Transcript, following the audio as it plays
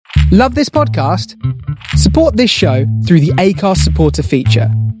Love this podcast? Support this show through the Acast supporter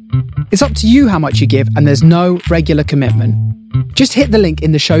feature. It's up to you how much you give, and there's no regular commitment. Just hit the link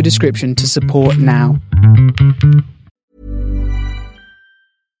in the show description to support now.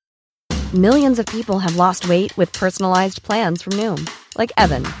 Millions of people have lost weight with personalized plans from Noom. Like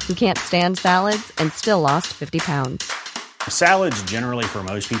Evan, who can't stand salads and still lost 50 pounds. Salads generally for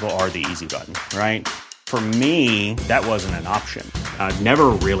most people are the easy button, right? For me, that wasn't an option. I never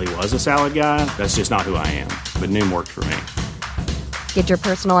really was a salad guy. That's just not who I am. But Noom worked for me. Get your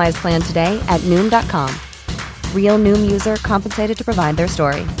personalized plan today at Noom.com. Real Noom user compensated to provide their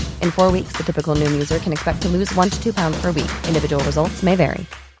story. In 4 weeks, the typical Noom user can expect to lose 1 to 2 pounds per week. Individual results may vary.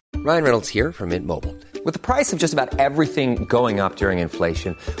 Ryan Reynolds here from Mint Mobile. With the price of just about everything going up during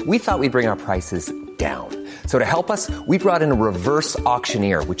inflation, we thought we'd bring our prices down. So to help us, we brought in a reverse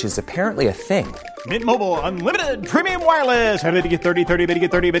auctioneer, which is apparently a thing. Mint Mobile Unlimited Premium Wireless. How to get 30, 30, bit to get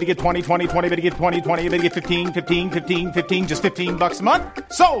 30, bit to get 20, 20, 20, bit to get 20, 20, bit to get 15, 15, 15, 15, just $15 a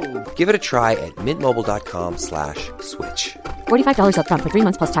month? Sold! Give it a try at mintmobile.com/switch. $45 up front for 3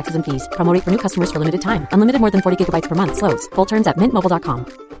 months plus taxes and fees. Promo rate for new customers for limited time. Unlimited more than 40 gigabytes per month. Slows full terms at mintmobile.com.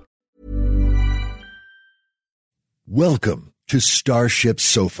 Welcome to Starship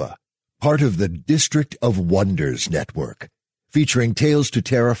Sofa, part of the District of Wonders network, featuring Tales to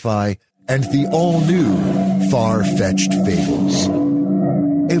Terrify and the all-new Far-Fetched Fables.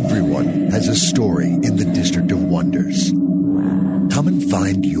 Everyone has a story in the District of Wonders. Come and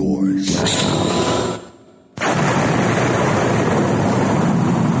find yours.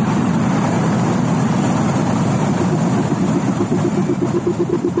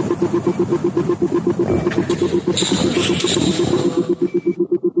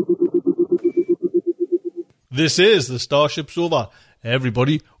 This is the Starship Sofa.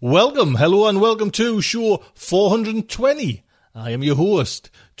 Everybody, welcome, hello and welcome to show 420. I am your host,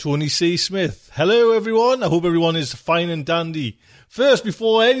 Tony C. Smith. Hello everyone, I hope everyone is fine and dandy. First,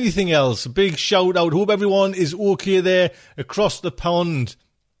 before anything else, a big shout out. Hope everyone is okay there across the pond.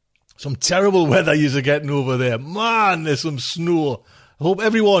 Some terrible weather you're getting over there. Man, there's some snow. I hope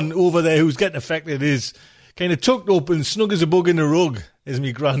everyone over there who's getting affected is kind of tucked up and snug as a bug in a rug, as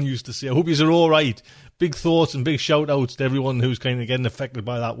my gran used to say. I hope you're all right. Big thoughts and big shout-outs to everyone who's kind of getting affected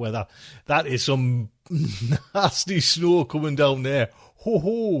by that weather. That is some nasty snow coming down there.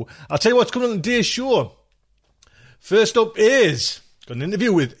 Ho-ho. I'll tell you what's coming on today's show. First up is, got an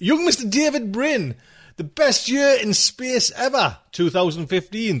interview with young Mr. David Brin. The best year in space ever,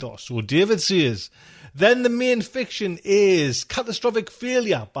 2015, or so David says. Then the main fiction is Catastrophic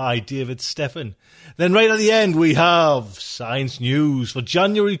Failure by David Steffen. Then right at the end we have Science News for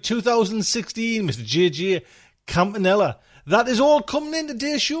January 2016, Mr. JJ Campanella. That is all coming in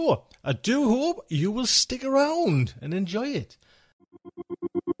today's show. I do hope you will stick around and enjoy it.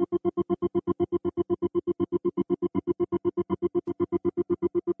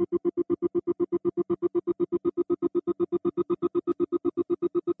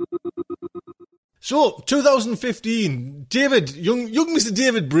 So, 2015, David, young Mr.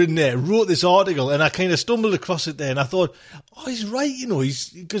 David Brin there wrote this article, and I kind of stumbled across it there, and I thought, oh, he's right,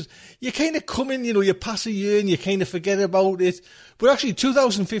 because you kind of come in, you pass a year and you kind of forget about it. But actually,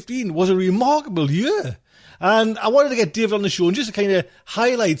 2015 was a remarkable year. And I wanted to get David on the show and just to kind of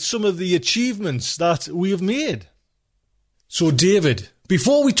highlight some of the achievements that we have made. So, David,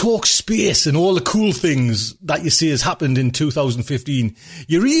 before we talk space and all the cool things that you say has happened in 2015,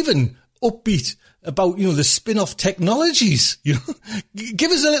 you're even upbeat about, the spin-off technologies.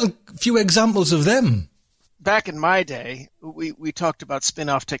 Give us a few examples of them. Back in my day, we talked about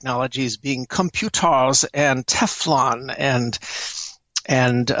spin-off technologies being computers and Teflon and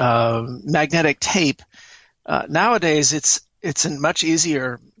magnetic tape. Nowadays, it's a much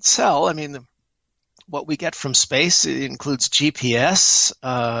easier sell. I mean, what we get from space includes GPS,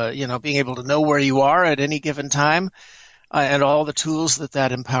 being able to know where you are at any given time, and all the tools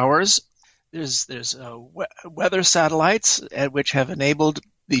that empowers. There's weather satellites which have enabled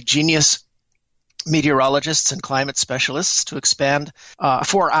the genius meteorologists and climate specialists to expand a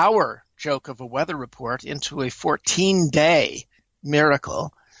 4-hour joke of a weather report into a 14-day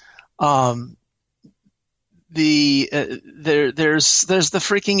miracle. There's the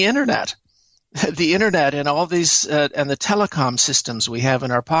freaking internet, the internet and all these and the telecom systems we have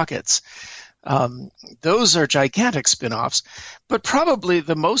in our pockets. Those are gigantic spin-offs, but probably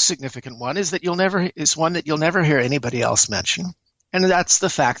the most significant one is one that you'll never hear anybody else mention, and that's the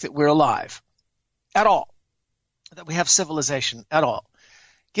fact that we're alive at all, that we have civilization at all.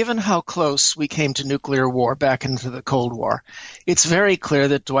 Given how close we came to nuclear war back into the Cold War, it's very clear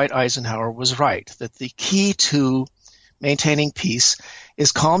that Dwight Eisenhower was right, that the key to maintaining peace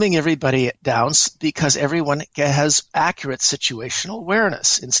is calming everybody down because everyone has accurate situational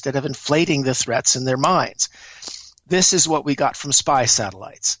awareness instead of inflating the threats in their minds. This is what we got from spy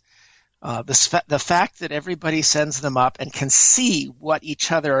satellites. The fact that everybody sends them up and can see what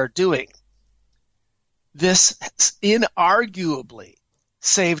each other are doing, this inarguably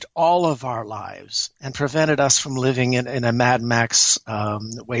saved all of our lives and prevented us from living in a Mad Max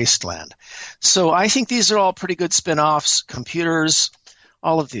wasteland. So I think these are all pretty good spin-offs, computers,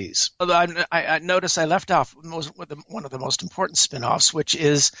 all of these. Although I notice I left off one of the most important spin-offs, which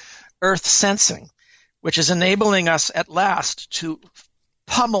is Earth sensing, which is enabling us at last to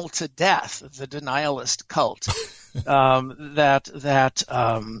pummel to death the denialist cult that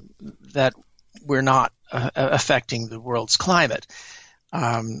we're not affecting the world's climate.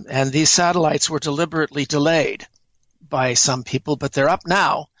 And these satellites were deliberately delayed by some people, but they're up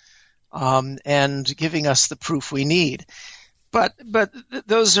now and giving us the proof we need. But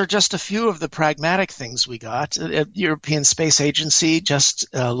those are just a few of the pragmatic things we got. The European Space Agency just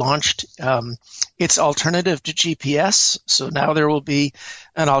launched its alternative to GPS, so now there will be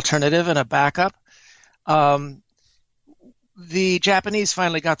an alternative and a backup. The Japanese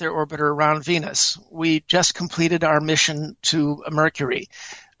finally got their orbiter around Venus. We just completed our mission to Mercury.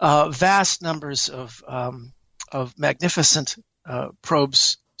 Vast numbers of magnificent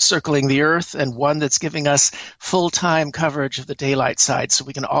probes circling the Earth, and one that's giving us full-time coverage of the daylight side, so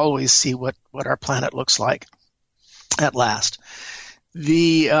we can always see what our planet looks like at last.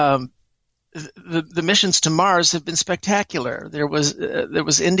 The missions to Mars have been spectacular. There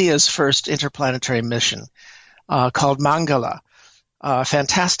was India's first interplanetary mission called Mangala.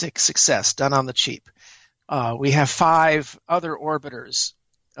 Fantastic success, done on the cheap. We have 5 other orbiters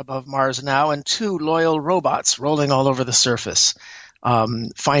above Mars now, and 2 loyal robots rolling all over the surface,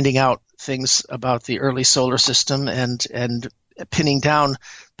 finding out things about the early solar system and pinning down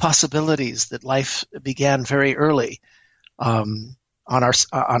possibilities that life began very early on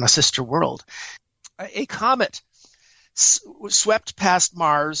a sister world. A comet swept past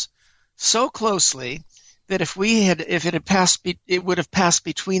Mars so closely that if it had passed, it would have passed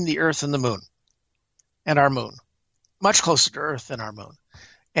between the Earth and the Moon, and our Moon, much closer to Earth than our Moon.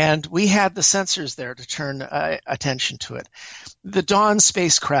 And we had the sensors there to turn attention to it. The Dawn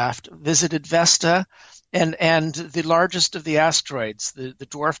spacecraft visited Vesta and the largest of the asteroids, the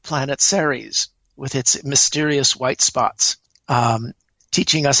dwarf planet Ceres, with its mysterious white spots,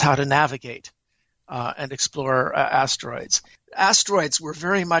 teaching us how to navigate and explore asteroids. Asteroids were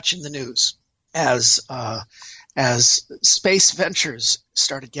very much in the news as space ventures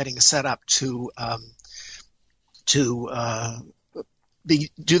started getting set up to do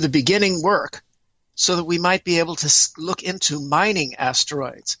the beginning work so that we might be able to look into mining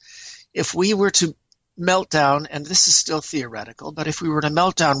asteroids. If we were to melt down, and this is still theoretical, but if we were to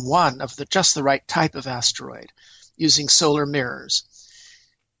melt down one of just the right type of asteroid using solar mirrors,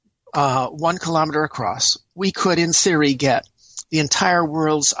 1 kilometer across, we could in theory get the entire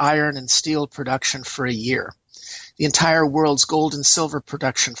world's iron and steel production for a year, the entire world's gold and silver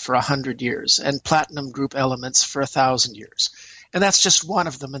production for 100 years, and platinum group elements for 1,000 years. And that's just one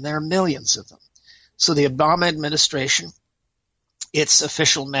of them, and there are millions of them. So the Obama administration, its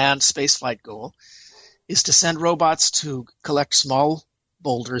official manned spaceflight goal, is to send robots to collect small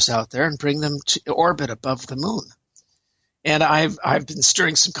boulders out there and bring them to orbit above the Moon. And I've been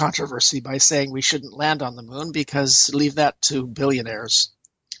stirring some controversy by saying we shouldn't land on the Moon because leave that to billionaires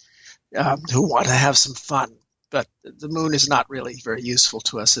who want to have some fun. But the Moon is not really very useful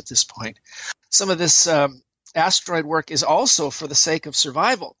to us at this point. Some of this asteroid work is also for the sake of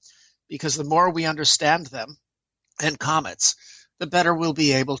survival, because the more we understand them and comets, the better we'll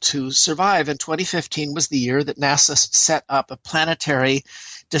be able to survive. And 2015 was the year that NASA set up a planetary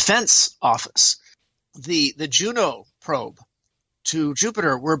defense office. The Juno probe to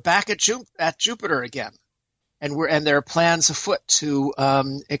Jupiter, we're back at Jupiter again, and there are plans afoot to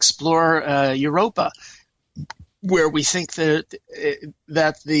explore Europa, where we think that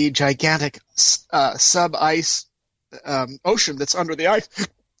the gigantic sub-ice ocean that's under the ice,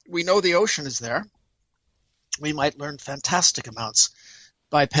 we know the ocean is there. We might learn fantastic amounts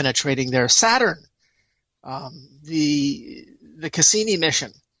by penetrating there. Saturn, the Cassini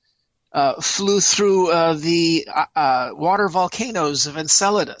mission, flew through the water volcanoes of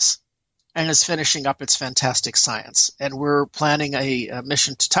Enceladus and is finishing up its fantastic science. And we're planning a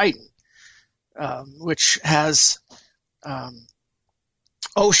mission to Titan, which has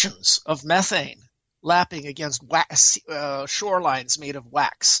oceans of methane lapping against shorelines made of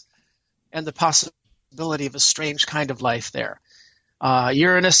wax, and the possibility of a strange kind of life there.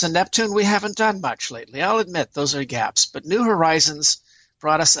 Uranus and Neptune, we haven't done much lately. I'll admit those are gaps, but New Horizons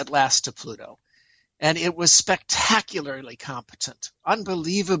brought us at last to Pluto. And it was spectacularly competent,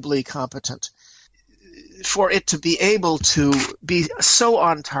 unbelievably competent. For it to be able to be so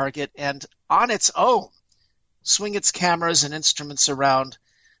on target and on its own swing its cameras and instruments around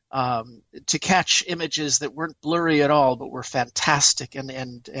to catch images that weren't blurry at all, but were fantastic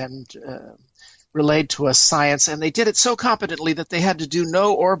and relayed to us science. And they did it so competently that they had to do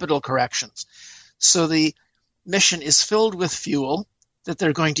no orbital corrections. So the mission is filled with fuel that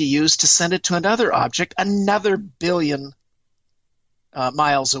they're going to use to send it to another object, another billion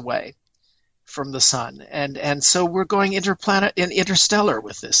miles away from the sun. And so we're going interstellar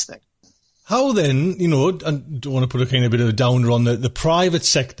with this thing. How then, I don't want to put a kind of bit of a downer on the private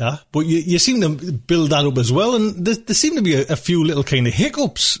sector, but you seem to build that up as well. And there seem to be a few little kind of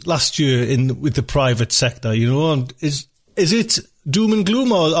hiccups last year with the private sector, And is it doom and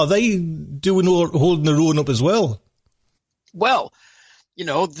gloom, or are they holding their own up as well? Well,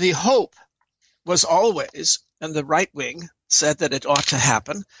 the hope was always, and the right wing said that it ought to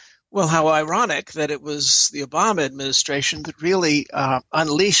happen. Well, how ironic that it was the Obama administration that really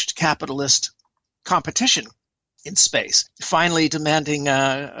unleashed capitalist competition in space, finally demanding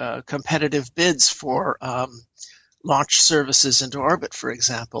competitive bids for launch services into orbit, for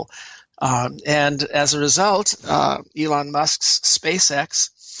example. And as a result, Elon Musk's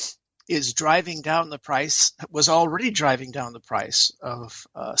SpaceX is driving down the price, was already driving down the price of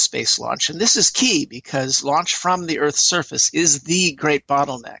space launch. And this is key because launch from the Earth's surface is the great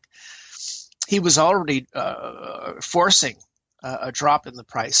bottleneck. He was already forcing a drop in the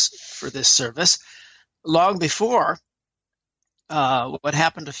price for this service long before what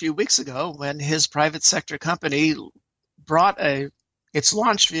happened a few weeks ago when his private sector company brought its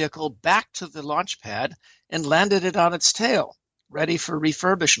launch vehicle back to the launch pad and landed it on its tail, ready for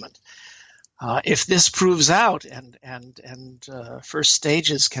refurbishment. If this proves out and first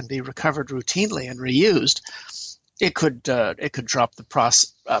stages can be recovered routinely and reused, it could drop the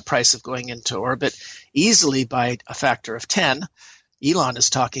price of going into orbit easily by a factor of 10. Elon is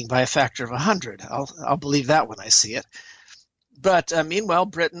talking by a factor of 100. I'll believe that when I see it. But meanwhile,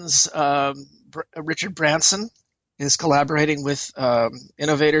 Britain's Richard Branson is collaborating with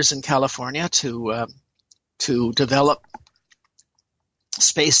innovators in California to develop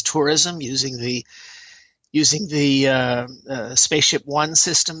space tourism using the Spaceship One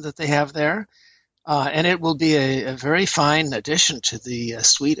system that they have there. And it will be a very fine addition to the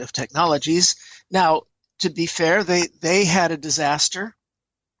suite of technologies. Now, to be fair, they had a disaster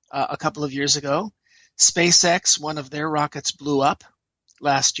a couple of years ago. SpaceX, one of their rockets, blew up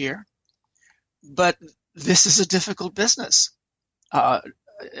last year. But this is a difficult business.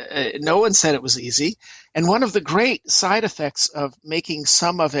 No one said it was easy. And one of the great side effects of making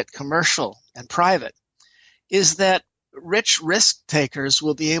some of it commercial and private is that rich risk takers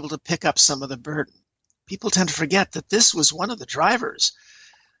will be able to pick up some of the burden. People tend to forget that this was one of the drivers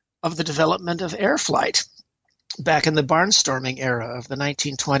of the development of air flight back in the barnstorming era of the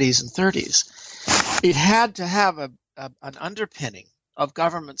 1920s and 30s. It had to have an underpinning of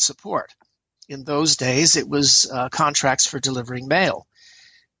government support. In those days, it was contracts for delivering mail.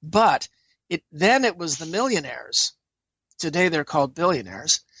 But it was the millionaires, today they're called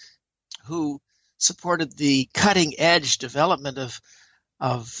billionaires, who supported the cutting-edge development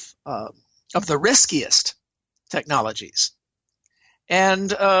of the riskiest technologies.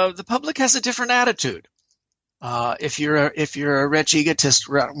 And the public has a different attitude. If you're a rich egotist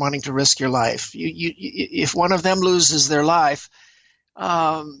wanting to risk your life, if one of them loses their life,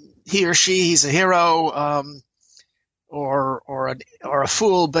 he or he's a hero or a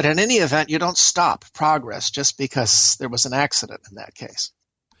fool. But in any event, you don't stop progress just because there was an accident in that case.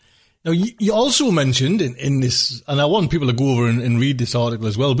 Now, you also mentioned in this, and I want people to go over and read this article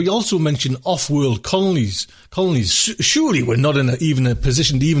as well, but you also mentioned off-world colonies. Surely we're not even in a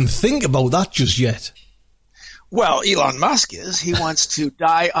position to even think about that just yet. Well, Elon Musk is. He wants to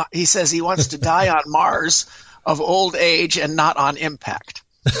die. He says he wants to die on Mars of old age and not on impact,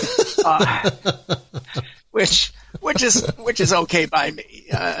 which is okay by me.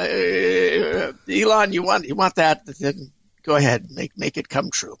 Elon, you want that? Then go ahead, make it come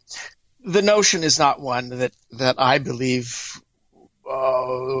true. The notion is not one that I believe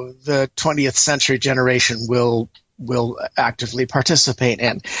the 20th century generation will actively participate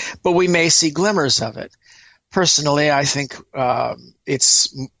in, but we may see glimmers of it. Personally, I think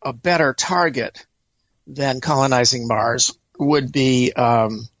it's a better target than colonizing Mars would be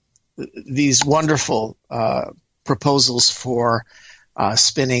these wonderful proposals for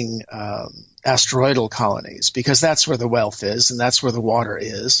spinning asteroidal colonies, because that's where the wealth is and that's where the water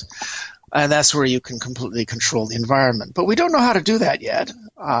is. And that's where you can completely control the environment. But we don't know how to do that yet.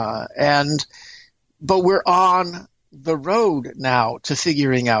 But we're on the road now to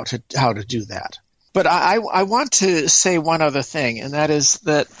figuring out how to do that. But I want to say one other thing, and that is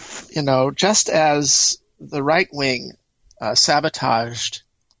that, just as the right wing sabotaged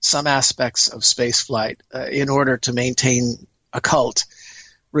some aspects of spaceflight in order to maintain a cult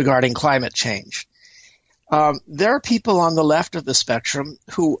regarding climate change, there are people on the left of the spectrum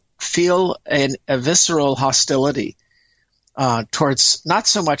who feel a visceral hostility towards, not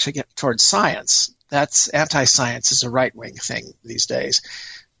so much towards science. That's anti-science is a right-wing thing these days,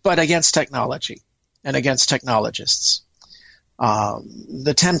 but against technology and against technologists.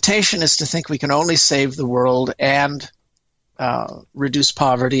 The temptation is to think we can only save the world and reduce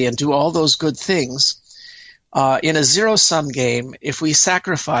poverty and do all those good things in a zero-sum game if we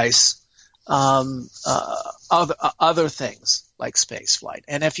sacrifice other things like space flight.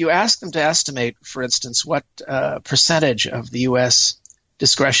 And if you ask them to estimate, for instance, what percentage of the U.S.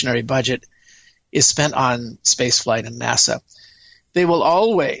 discretionary budget is spent on space flight and NASA, they will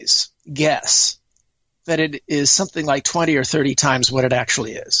always guess that it is something like 20 or 30 times what it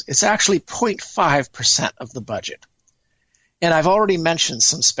actually is. It's actually 0.5% of the budget. And I've already mentioned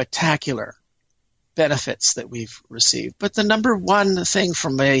some spectacular benefits that we've received. But the number one thing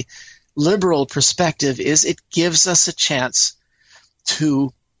from a liberal perspective is it gives us a chance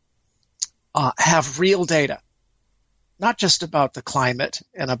to have real data, not just about the climate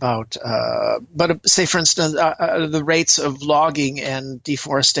and about, but say, for instance, the rates of logging and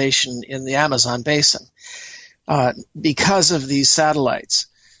deforestation in the Amazon basin. Because of these satellites,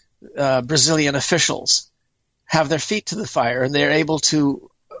 Brazilian officials have their feet to the fire, and they're able to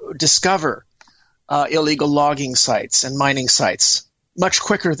discover illegal logging sites and mining sites much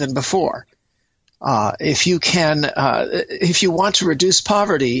quicker than before. If you want to reduce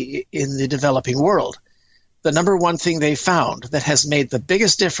poverty in the developing world, the number one thing they found that has made the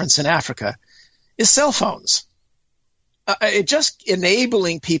biggest difference in Africa is cell phones. Just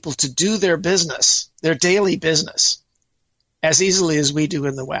enabling people to do their business, their daily business, as easily as we do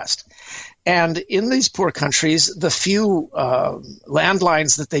in the West. And in these poor countries, the few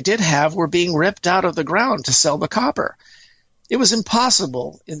landlines that they did have were being ripped out of the ground to sell the copper. It was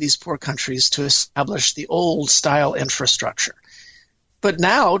impossible in these poor countries to establish the old-style infrastructure. But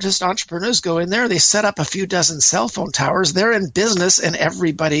now, just entrepreneurs go in there, they set up a few dozen cell phone towers, they're in business, and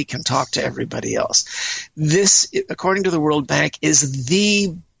everybody can talk to everybody else. This, according to the World Bank, is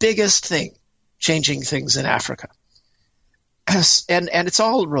the biggest thing changing things in Africa. And it's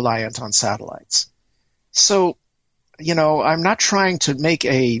all reliant on satellites. So, I'm not trying to make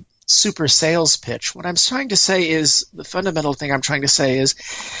a super sales pitch. What I'm trying to say is, the fundamental thing I'm trying to say is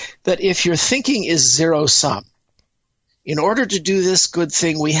that if your thinking is zero sum, in order to do this good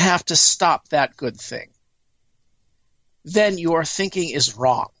thing, we have to stop that good thing, then your thinking is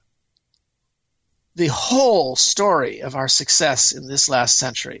wrong. The whole story of our success in this last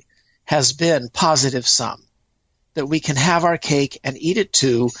century has been positive sum, that we can have our cake and eat it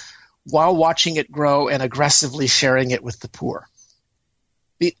too while watching it grow and aggressively sharing it with the poor.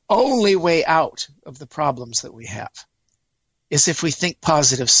 The only way out of the problems that we have is if we think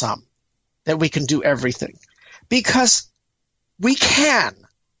positive sum, that we can do everything. Because we can.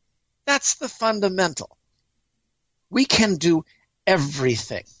 That's the fundamental. We can do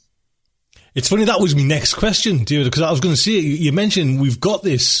everything. It's funny, that was my next question, David, because I was going to say, you mentioned we've got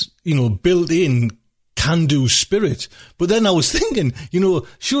this, built-in can-do spirit. But then I was thinking,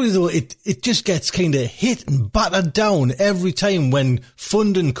 surely though it just gets kind of hit and battered down every time when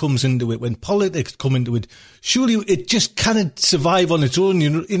funding comes into it, when politics come into it. Surely it just cannot survive on its own.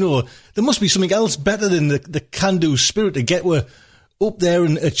 There must be something else better than the can-do spirit to get we're up there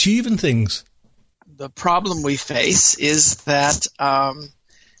and achieving things. The problem we face is that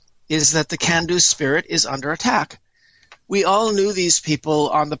the can-do spirit is under attack. We all knew these people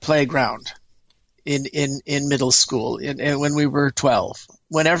on the playground in middle school when we were 12.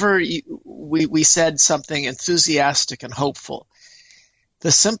 Whenever we said something enthusiastic and hopeful,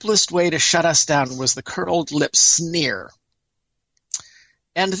 the simplest way to shut us down was the curled lip sneer.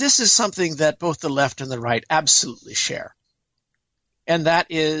 And this is something that both the left and the right absolutely share. And that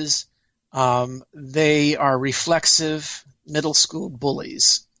is they are reflexive middle school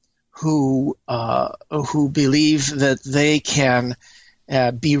bullies who believe that they can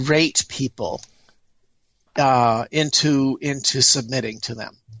berate people into submitting to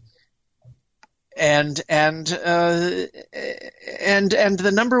them, and the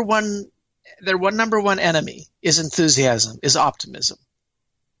number one enemy is enthusiasm, is optimism.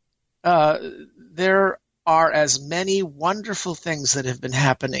 There are as many wonderful things that have been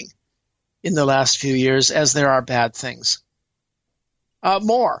happening in the last few years as there are bad things.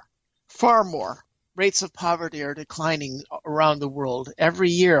 More, far more. Rates of poverty are declining around the world. Every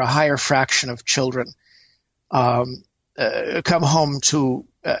year, a higher fraction of children come home to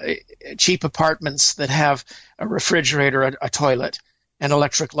cheap apartments that have a refrigerator, a toilet, and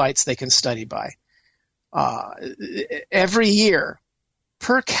electric lights they can study by. Every year,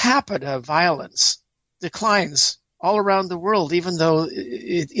 per capita violence declines all around the world, even though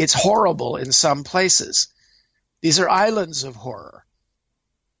it's horrible in some places. These are islands of horror.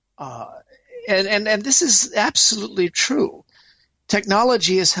 And this is absolutely true.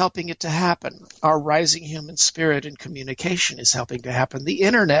 Technology is helping it to happen. Our rising human spirit and communication is helping to happen. The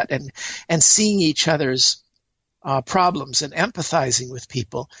internet and seeing each other's problems and empathizing with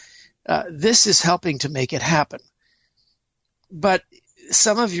people, this is helping to make it happen. But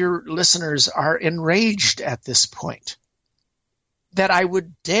some of your listeners are enraged at this point that I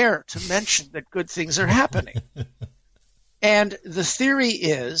would dare to mention that good things are happening. And the theory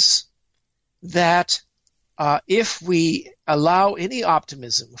is that if we allow any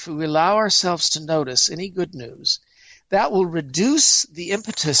optimism, if we allow ourselves to notice any good news, that will reduce the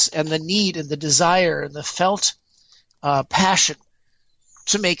impetus and the need and the desire and the felt passion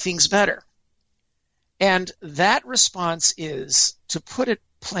to make things better. And that response is, to put it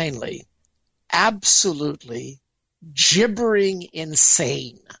plainly, absolutely gibbering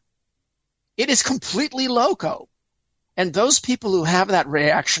insane. It is completely loco. And those people who have that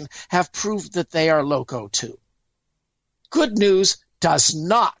reaction have proved that they are loco too. Good news does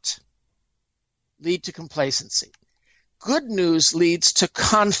not lead to complacency. Good news leads to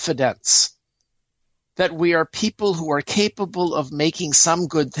confidence that we are people who are capable of making some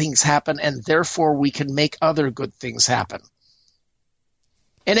good things happen, and therefore we can make other good things happen.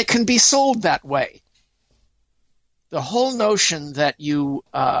 And it can be sold that way. The whole notion that you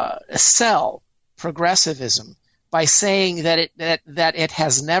sell progressivism by saying that it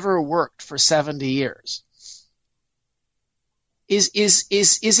has never worked for 70 years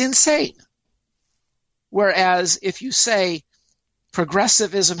is insane. Whereas if you say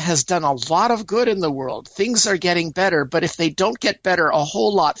progressivism has done a lot of good in the world, things are getting better, but if they don't get better a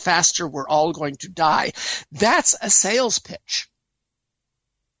whole lot faster, we're all going to die, that's a sales pitch.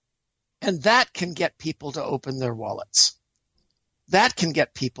 And that can get people to open their wallets. That can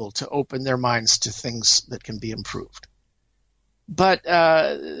get people to open their minds to things that can be improved. But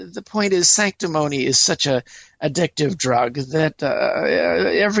the point is, sanctimony is such a addictive drug that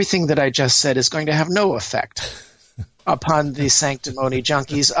everything that I just said is going to have no effect upon the sanctimony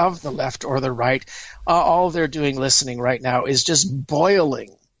junkies of the left or the right. All they're doing listening right now is just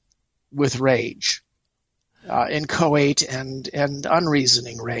boiling with rage. Inchoate and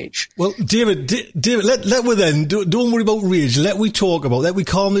unreasoning rage. Well, David, let we then, don't worry about rage, let we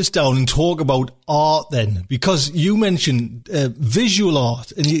calm this down and talk about art then, because you mentioned visual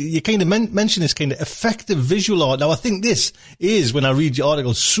art, and you kind of mentioned this kind of effective visual art. Now, I think this is, when I read your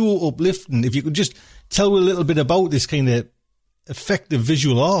article, so uplifting. If you could just tell me a little bit about this kind of effective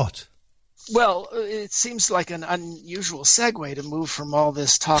visual art. Well, it seems like an unusual segue to move from all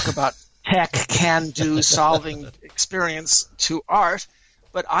this talk about tech, can-do, solving experience to art.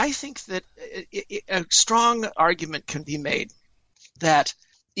 But I think that a strong argument can be made that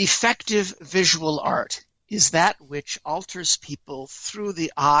effective visual art is that which alters people through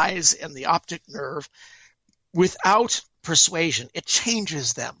the eyes and the optic nerve without persuasion. It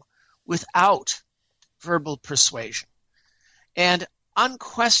changes them without verbal persuasion. And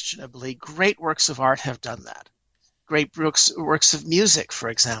unquestionably, great works of art have done that. Great works of music, for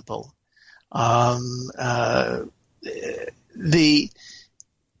example. But the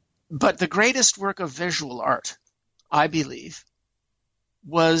greatest work of visual art, I believe,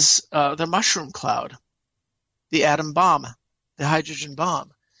 was the mushroom cloud, the atom bomb, the hydrogen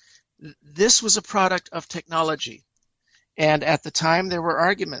bomb. This was a product of technology. And at the time, there were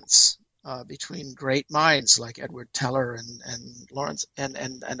arguments between great minds like Edward Teller and Lawrence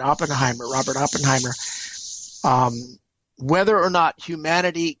and Oppenheimer, Robert Oppenheimer, whether or not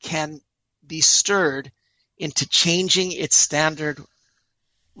humanity can be stirred into changing its standard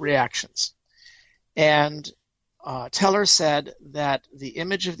reactions. And Teller said that the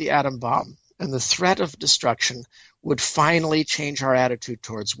image of the atom bomb and the threat of destruction would finally change our attitude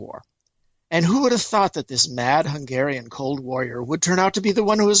towards war. And who would have thought that this mad Hungarian Cold Warrior would turn out to be the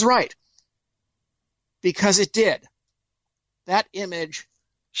one who was right? Because it did. That image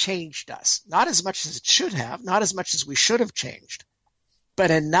changed us. Not as much as it should have, not as much as we should have changed,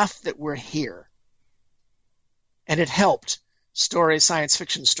 but enough that we're here. And it helped science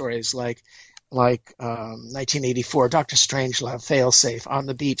fiction stories like 1984, Dr. Strangelove, Failsafe, On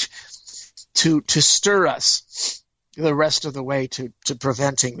the Beach, to stir us the rest of the way to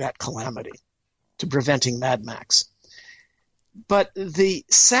preventing that calamity, to preventing Mad Max. But the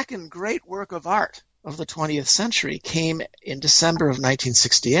second great work of art of the 20th century came in December of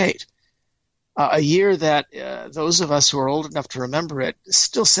 1968, a year that those of us who are old enough to remember it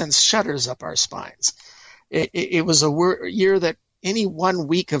still sends shudders up our spines. It was a year that any 1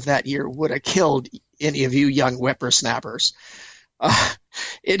 week of that year would have killed any of you young whippersnappers.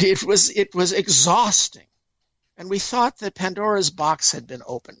 It was exhausting, and we thought that Pandora's box had been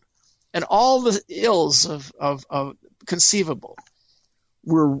opened, and all the ills of conceivable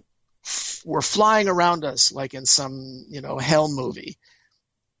were flying around us like in some hell movie.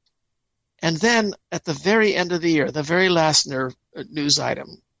 And then at the very end of the year, the very last news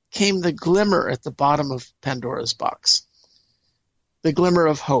item, came the glimmer at the bottom of Pandora's box, the glimmer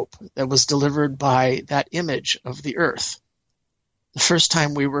of hope that was delivered by that image of the Earth. The first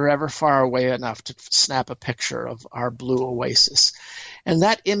time we were ever far away enough to snap a picture of our blue oasis. And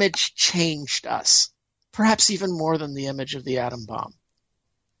that image changed us, perhaps even more than the image of the atom bomb.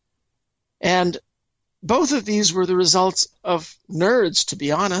 And both of these were the results of nerds, to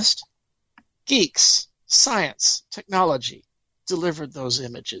be honest. Geeks, science, technology delivered those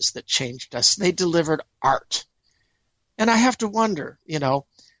images that changed us. They delivered art. And I have to wonder,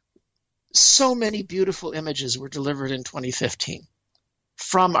 so many beautiful images were delivered in 2015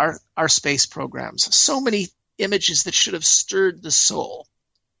 from our space programs. So many images that should have stirred the soul.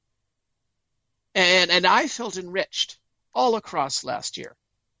 And I felt enriched all across last year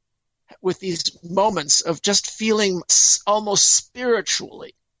with these moments of just feeling almost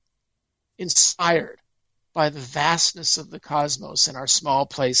spiritually inspired by the vastness of the cosmos and our small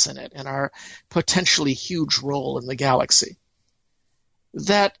place in it and our potentially huge role in the galaxy.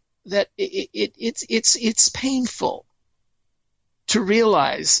 That it's painful to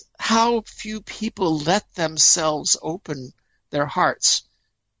realize how few people let themselves open their hearts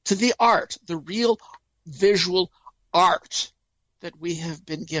to the art, the real visual art that we have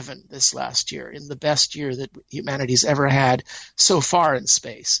been given this last year, in the best year that humanity's ever had so far in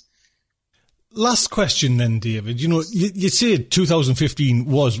space. Last question then, David. You say 2015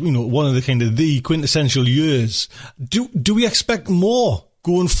 was, one of the quintessential years. Do we expect more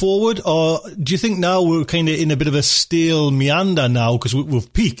going forward, or do you think now we're kind of in a bit of a stale meander now because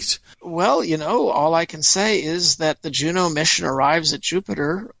we've peaked? Well, all I can say is that the Juno mission arrives at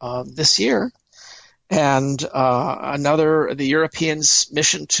Jupiter this year, and the Europeans'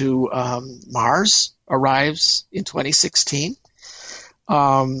 mission to Mars arrives in 2016.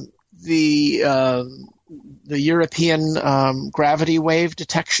 The European gravity wave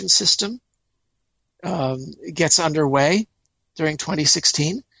detection system gets underway during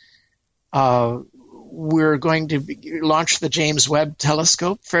 2016. We're going to launch the James Webb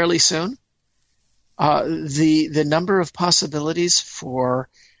Telescope fairly soon. The number of possibilities for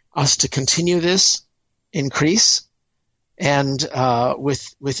us to continue this increase, and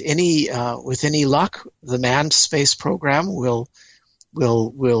with any luck, the manned space program will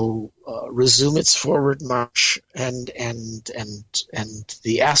resume its forward march, and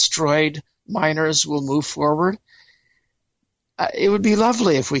the asteroid miners will move forward. It would be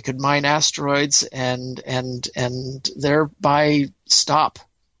lovely if we could mine asteroids and thereby stop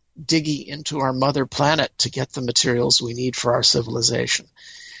digging into our mother planet to get the materials we need for our civilization.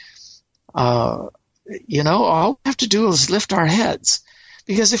 All we have to do is lift our heads,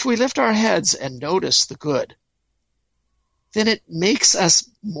 because if we lift our heads and notice the good, then it makes us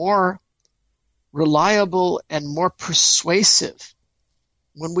more reliable and more persuasive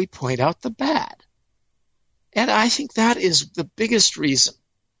when we point out the bad. And I think that is the biggest reason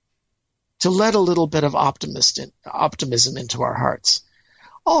to let a little bit of optimism into our hearts.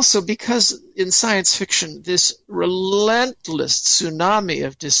 Also, because in science fiction, this relentless tsunami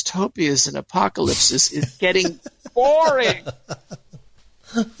of dystopias and apocalypses is getting boring.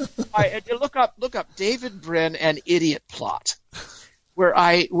 Look up David Brin and Idiot Plot, where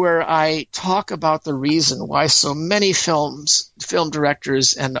I talk about the reason why so many film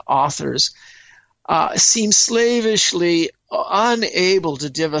directors and authors seem slavishly unable to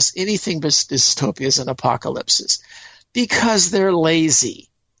give us anything but dystopias and apocalypses, because they're lazy.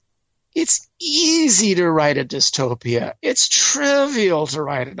 It's easy to write a dystopia. It's trivial to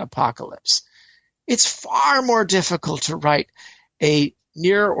write an apocalypse. It's far more difficult to write a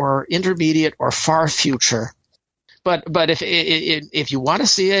near or intermediate or far future. But if you want to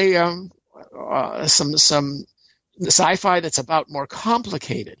see some sci-fi that's about more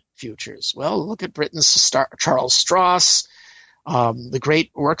complicated futures, well, look at Britain's Charles Stross, the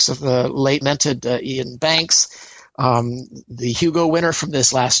great works of the late lamented Ian Banks, the Hugo winner from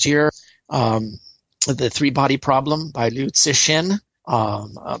this last year, The Three-Body Problem by Liu Cixin.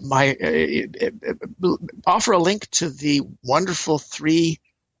 Offer a link to the wonderful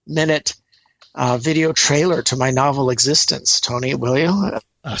 3-minute video trailer to my novel Existence. Tony, will you?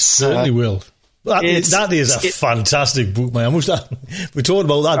 I certainly will. That is a fantastic book, man. We're talking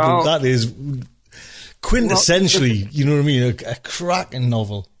about that book. That is quintessentially, you know what I mean, a cracking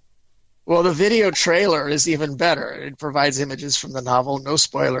novel. Well, the video trailer is even better. It provides images from the novel, no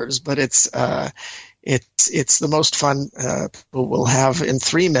spoilers, but it's the most fun people will have in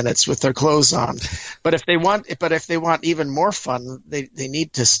 3 minutes with their clothes on. But if they want even more fun, they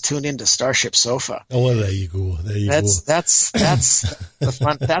need to tune into Starship Sofa. Oh, well, there you go. That's the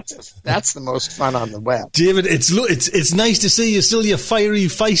fun. That's the most fun on the web. David, it's nice to see you still your fiery,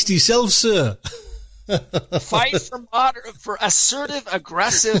 feisty self, sir. Fight for assertive,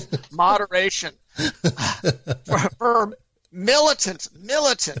 aggressive moderation. For militant,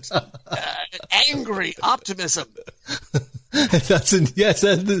 angry optimism. That's a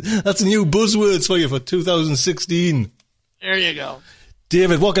new buzzwords for you for 2016. There you go.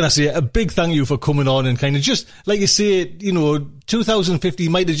 David, what can I say? A big thank you for coming on and kind of just, like you say,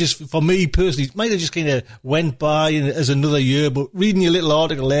 2015 might have just, for me personally, might have just kind of went by as another year, but reading your little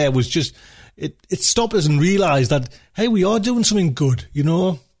article there was just, it stopped us and realised that, hey, we are doing something good,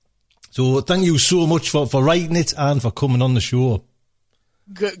 So thank you so much for writing it and for coming on the show.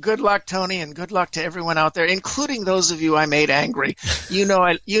 Good luck, Tony, and good luck to everyone out there, including those of you I made angry.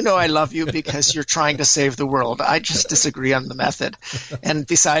 I love you because you're trying to save the world. I just disagree on the method. And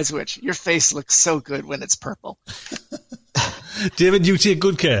besides which, your face looks so good when it's purple. David, you take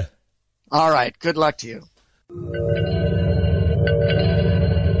good care. All right. Good luck to you.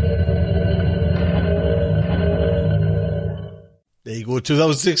 There you go,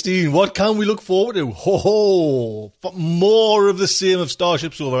 2016. What can we look forward to? More of the same of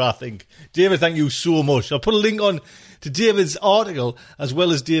Starship Sofa, I think. David, thank you so much. I'll put a link on to David's article as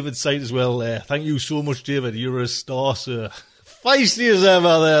well as David's site as well there. Thank you so much, David. You're a star, sir. Feisty as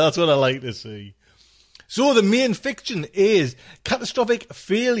ever there. That's what I like to see. So the main fiction is Catastrophic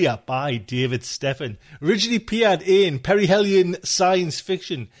Failure by David Steffen. Originally appeared in Perihelion Science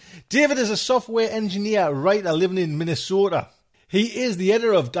Fiction. David is a software engineer writer living in Minnesota. He is the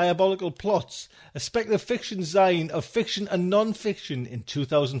editor of Diabolical Plots, a speculative fiction zine of fiction and non-fiction in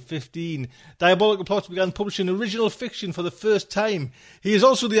 2015. Diabolical Plots began publishing original fiction for the first time. He is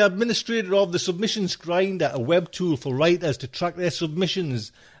also the administrator of the Submissions Grinder, a web tool for writers to track their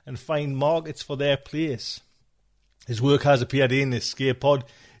submissions and find markets for their place. His work has appeared in Escape Pod,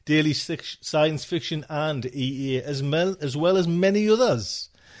 Daily Science Fiction and EA, as well as many others.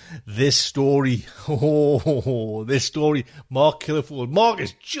 This story, Mark Killerfold. Mark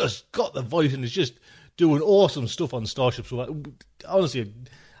has just got the voice and is just doing awesome stuff on Starship. So honestly,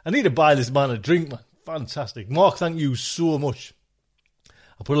 I need to buy this man a drink, man. Fantastic. Mark, thank you so much.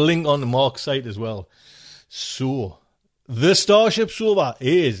 I'll put a link on the Mark's site as well. So, the Starship Sofa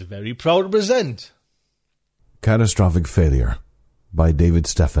is very proud to present Catastrophic Failure by David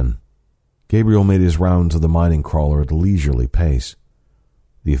Steffen. Gabriel made his rounds of the mining crawler at a leisurely pace.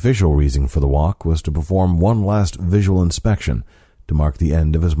 The official reason for the walk was to perform one last visual inspection to mark the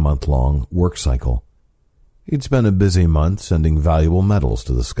end of his month-long work cycle. He'd spent a busy month sending valuable metals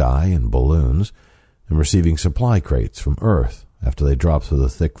to the sky in balloons and receiving supply crates from Earth after they dropped through the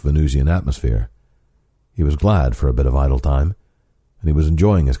thick Venusian atmosphere. He was glad for a bit of idle time, and he was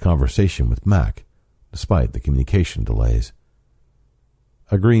enjoying his conversation with Mac, despite the communication delays.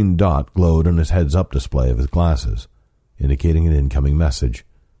 A green dot glowed on his heads-up display of his glasses, indicating an incoming message.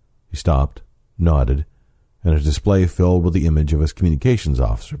 He stopped, nodded, and his display filled with the image of his communications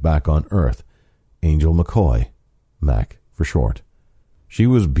officer back on Earth, Angel McCoy, Mac for short. She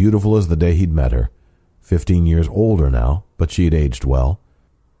was beautiful as the day he'd met her, 15 years older now, but she had aged well,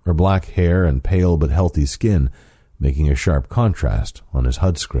 her black hair and pale but healthy skin making a sharp contrast on his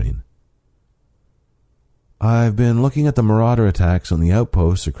HUD screen. "I've been looking at the Marauder attacks on the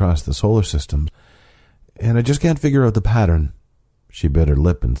outposts across the solar system, and I just can't figure out the pattern." She bit her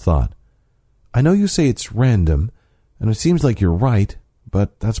lip in thought. "I know you say it's random, and it seems like you're right,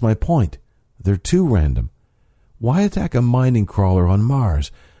 but that's my point. They're too random. Why attack a mining crawler on Mars,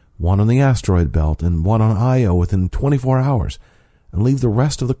 one on the asteroid belt, and one on Io within 24 hours, and leave the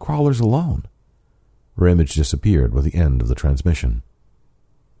rest of the crawlers alone?" Her image disappeared with the end of the transmission.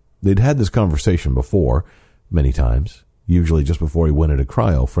 They'd had this conversation before, many times, usually just before he went into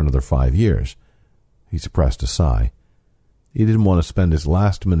cryo for another 5 years. He suppressed a sigh. He didn't want to spend his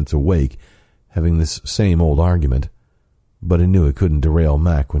last minutes awake having this same old argument, but he knew he couldn't derail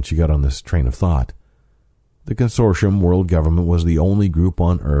Mac when she got on this train of thought. The consortium world government was the only group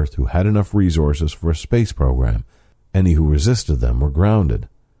on Earth who had enough resources for a space program. Any who resisted them were grounded.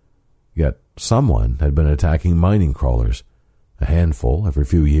 Yet someone had been attacking mining crawlers, a handful every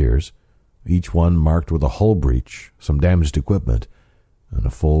few years, each one marked with a hull breach, some damaged equipment, and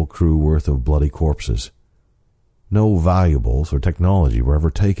a full crew worth of bloody corpses. No valuables or technology were ever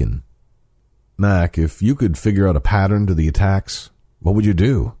taken. Mac, if you could figure out a pattern to the attacks, what would you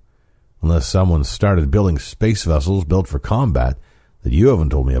do? Unless someone started building space vessels built for combat that you haven't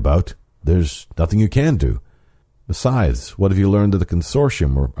told me about, there's nothing you can do. Besides, what have you learned that the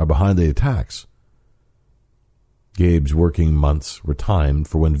consortium are behind the attacks? Gabe's working months were timed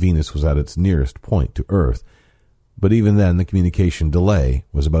for when Venus was at its nearest point to Earth, but even then the communication delay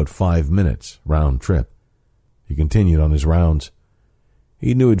was about 5 minutes round trip. He continued on his rounds.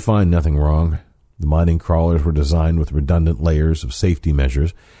 He knew he'd find nothing wrong. The mining crawlers were designed with redundant layers of safety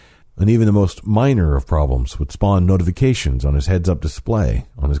measures, and even the most minor of problems would spawn notifications on his heads-up display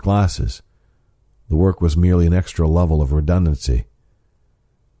on his glasses. The work was merely an extra level of redundancy.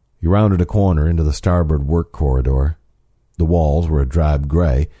 He rounded a corner into the starboard work corridor. The walls were a drab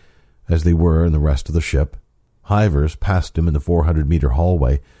gray, as they were in the rest of the ship. Hivers passed him in the 400-meter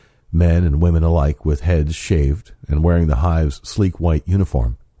hallway, men and women alike with heads shaved and wearing the hive's sleek white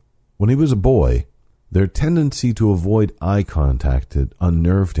uniform. When he was a boy, their tendency to avoid eye contact had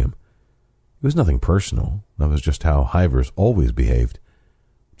unnerved him. It was nothing personal. That was just how hivers always behaved.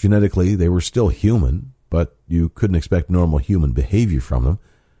 Genetically, they were still human, but you couldn't expect normal human behavior from them.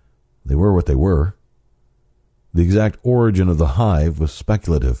 They were what they were. The exact origin of the hive was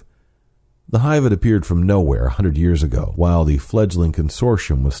speculative. The hive had appeared from nowhere 100 years ago, while the fledgling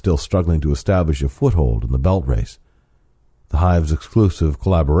consortium was still struggling to establish a foothold in the belt race. The hive's exclusive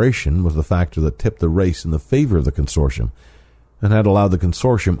collaboration was the factor that tipped the race in the favor of the consortium, and had allowed the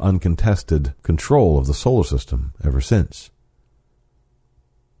consortium uncontested control of the solar system ever since.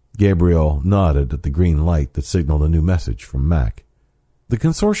 Gabriel nodded at the green light that signaled a new message from Mac. The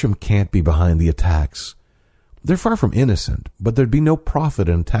consortium can't be behind the attacks. They're far from innocent, but there'd be no profit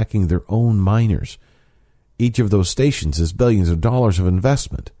in attacking their own miners. Each of those stations is billions of dollars of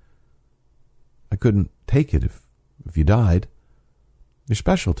investment. I couldn't take it if you died. You're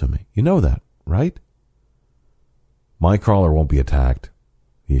special to me. You know that, right? My crawler won't be attacked,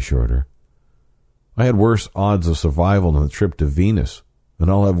 he assured her. I had worse odds of survival on the trip to Venus,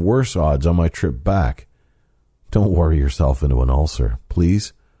 and I'll have worse odds on my trip back. Don't worry yourself into an ulcer,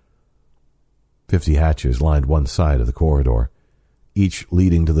 please. 50 hatches lined one side of the corridor, each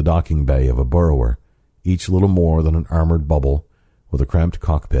leading to the docking bay of a burrower, each little more than an armored bubble with a cramped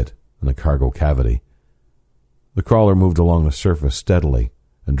cockpit and a cargo cavity. The crawler moved along the surface steadily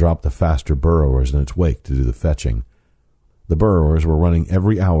and dropped the faster burrowers in its wake to do the fetching. The burrowers were running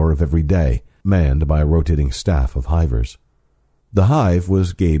every hour of every day, manned by a rotating staff of hivers. The hive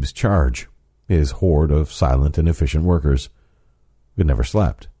was Gabe's charge, his horde of silent and efficient workers. It never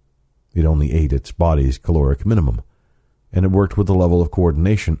slept. It only ate its body's caloric minimum, and it worked with a level of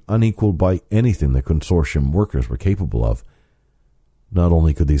coordination unequaled by anything the consortium workers were capable of. Not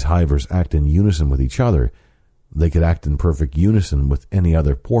only could these hivers act in unison with each other, they could act in perfect unison with any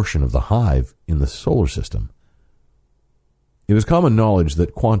other portion of the hive in the solar system. It was common knowledge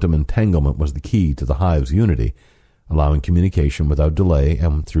that quantum entanglement was the key to the hive's unity, allowing communication without delay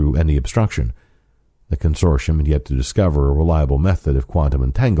and through any obstruction. The consortium had yet to discover a reliable method of quantum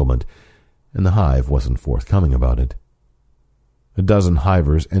entanglement, and the hive wasn't forthcoming about it. A dozen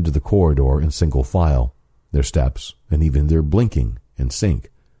hivers entered the corridor in single file, their steps and even their blinking in sync.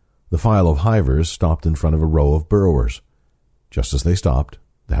 The file of hivers stopped in front of a row of burrowers. Just as they stopped,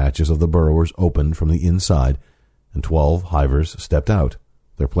 the hatches of the burrowers opened from the inside, and 12 hivers stepped out,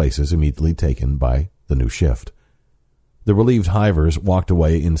 their places immediately taken by the new shift. The relieved hivers walked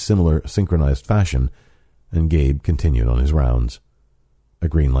away in similar synchronized fashion, and Gabe continued on his rounds. A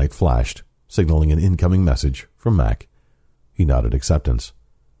green light flashed, signaling an incoming message from Mac. He nodded acceptance.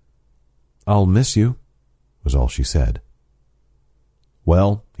 "I'll miss you," was all she said.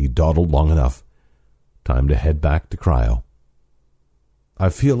 Well, he dawdled long enough. Time to head back to cryo. "I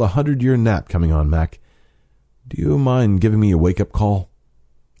feel a 100-year nap coming on, Mac. Do you mind giving me a wake-up call?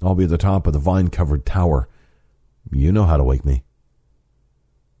 I'll be at the top of the vine-covered tower. You know how to wake me."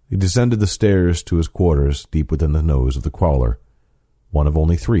 He descended the stairs to his quarters deep within the nose of the crawler, one of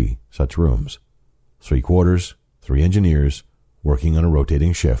only 3 such rooms. 3 quarters, 3 engineers, working on a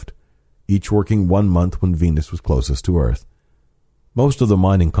rotating shift, each working 1 month when Venus was closest to Earth. Most of the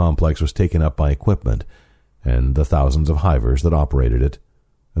mining complex was taken up by equipment and the thousands of hivers that operated it,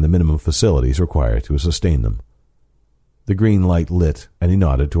 and the minimum facilities required to sustain them. The green light lit, and he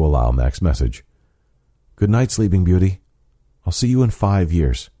nodded to allow Mac's message. Good night, Sleeping Beauty. I'll see you in 5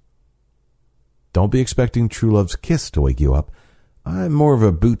 years. Don't be expecting true love's kiss to wake you up. I'm more of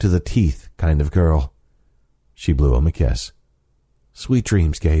a boot to the teeth kind of girl. She blew him a kiss. Sweet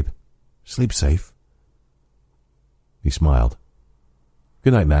dreams, Gabe. Sleep safe. He smiled.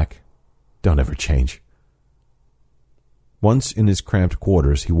 Good night, Mac. Don't ever change. Once in his cramped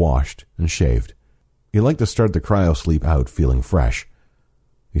quarters, he washed and shaved. He liked to start the cryo-sleep out feeling fresh.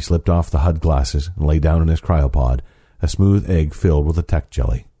 He slipped off the HUD glasses and lay down in his cryopod, a smooth egg filled with a tech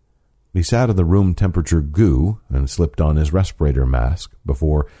jelly. He sat in the room temperature goo and slipped on his respirator mask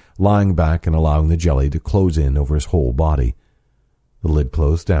before lying back and allowing the jelly to close in over his whole body. The lid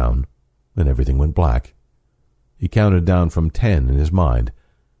closed down, and everything went black. He counted down from 10 in his mind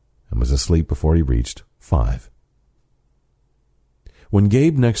and was asleep before he reached 5. When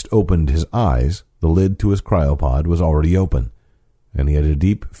Gabe next opened his eyes, the lid to his cryopod was already open, and he had a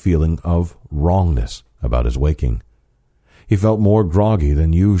deep feeling of wrongness about his waking. He felt more groggy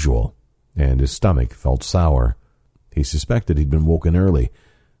than usual, and his stomach felt sour. He suspected he'd been woken early,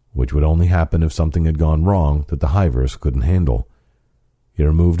 which would only happen if something had gone wrong that the hivers couldn't handle. He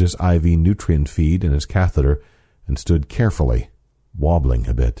removed his IV nutrient feed and his catheter and stood carefully, wobbling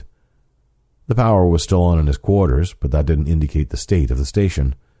a bit. The power was still on in his quarters, but that didn't indicate the state of the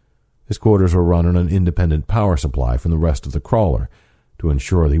station. His quarters were run on an independent power supply from the rest of the crawler to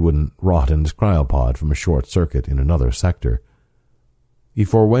ensure that he wouldn't rot in his cryopod from a short circuit in another sector. He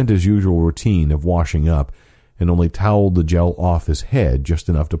forewent his usual routine of washing up and only toweled the gel off his head just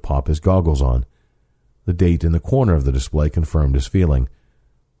enough to pop his goggles on. The date in the corner of the display confirmed his feeling.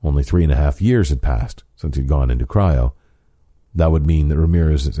 Only 3.5 years had passed since he'd gone into cryo. That would mean that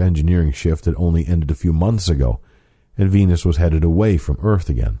Ramirez's engineering shift had only ended a few months ago, and Venus was headed away from Earth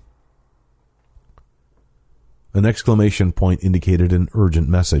again. An exclamation point indicated an urgent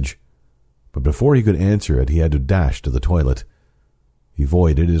message, but before he could answer it, he had to dash to the toilet. He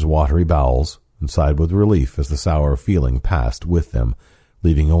voided his watery bowels and sighed with relief as the sour feeling passed with them,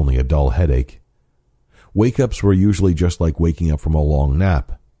 leaving only a dull headache. Wake-ups were usually just like waking up from a long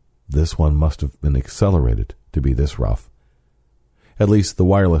nap. This one must have been accelerated to be this rough. At least the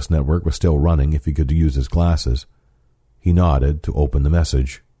wireless network was still running if he could use his glasses. He nodded to open the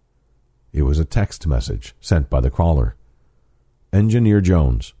message. It was a text message sent by the crawler. Engineer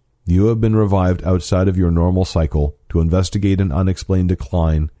Jones, you have been revived outside of your normal cycle to investigate an unexplained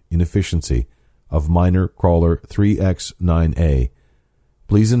decline in efficiency of minor crawler 3X9A.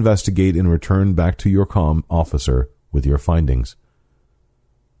 Please investigate and return back to your comm officer with your findings.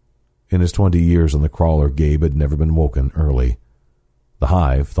 In his 20 years on the crawler, Gabe had never been woken early. The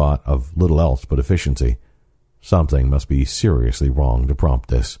hive thought of little else but efficiency. Something must be seriously wrong to prompt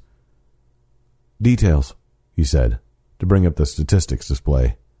this. Details, he said, to bring up the statistics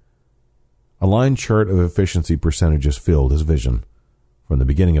display. A line chart of efficiency percentages filled his vision. From the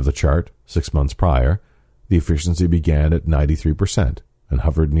beginning of the chart, 6 months prior, the efficiency began at 93% and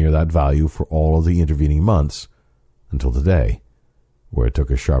hovered near that value for all of the intervening months until today, where it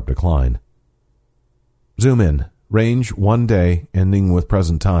took a sharp decline. Zoom in. Range 1 day, ending with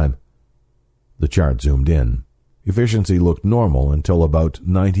present time. The chart zoomed in. Efficiency looked normal until about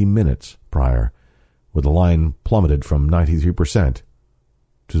 90 minutes prior, where the line plummeted from 93%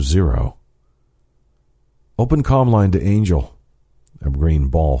 to 0. Open comm line to Angel. A green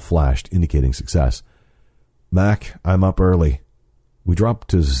ball flashed, indicating success. Mac, I'm up early. We dropped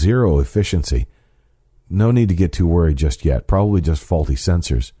to 0 efficiency. No need to get too worried just yet. Probably just faulty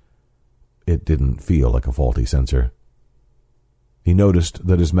sensors. It didn't feel like a faulty sensor. He noticed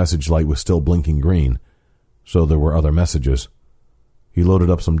that his message light was still blinking green, so there were other messages. He loaded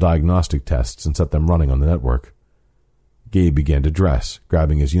up some diagnostic tests and set them running on the network. Gabe began to dress,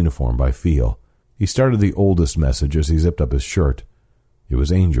 grabbing his uniform by feel. He started the oldest message as he zipped up his shirt. It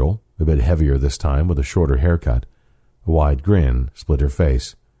was Angel, a bit heavier this time with a shorter haircut. A wide grin split her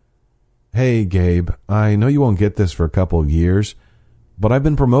face. Hey, Gabe, I know you won't get this for a couple of years, but I've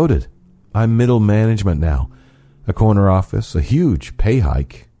been promoted. I'm middle management now. A corner office, a huge pay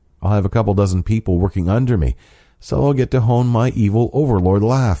hike. I'll have a couple dozen people working under me, so I'll get to hone my evil overlord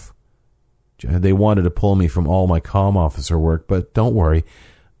laugh. They wanted to pull me from all my comm officer work, but don't worry.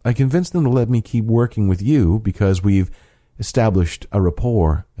 I convinced them to let me keep working with you because we've established a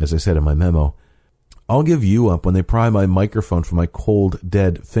rapport, as I said in my memo. I'll give you up when they pry my microphone from my cold,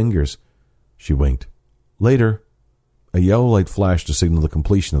 dead fingers. She winked. Later. A yellow light flashed to signal the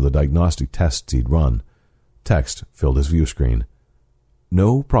completion of the diagnostic tests he'd run. Text filled his view screen.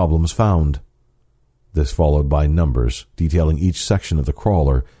 No problems found. This followed by numbers detailing each section of the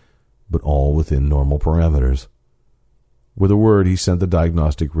crawler, but all within normal parameters. With a word, he sent the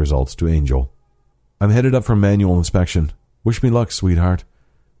diagnostic results to Angel. I'm headed up for manual inspection. Wish me luck, sweetheart.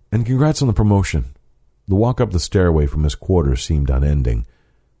 And congrats on the promotion. The walk up the stairway from his quarters seemed unending,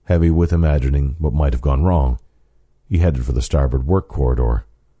 heavy with imagining what might have gone wrong. He headed for the starboard work corridor.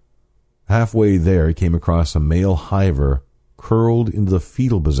 Halfway there, he came across a male hiver curled into the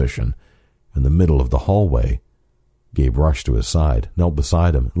fetal position in the middle of the hallway. Gabe rushed to his side, knelt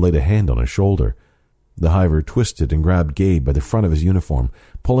beside him, and laid a hand on his shoulder. The hiver twisted and grabbed Gabe by the front of his uniform,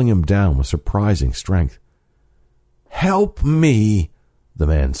 pulling him down with surprising strength. "Help me!" the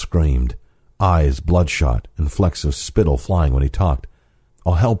man screamed, eyes bloodshot and flecks of spittle flying when he talked.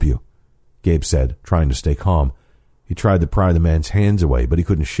 "I'll help you," Gabe said, trying to stay calm. He tried to pry the man's hands away, but he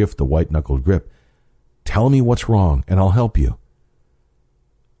couldn't shift the white-knuckled grip. "Tell me what's wrong, and I'll help you."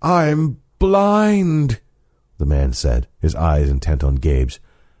 "I'm blind," the man said, his eyes intent on Gabe's.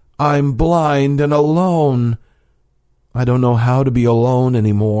 "I'm blind and alone. I don't know how to be alone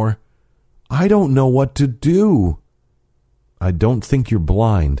anymore. I don't know what to do." "I don't think you're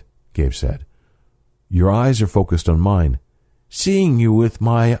blind," Gabe said. "Your eyes are focused on mine." "Seeing you with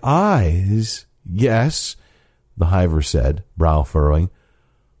my eyes, yes," the hiver said, brow furrowing.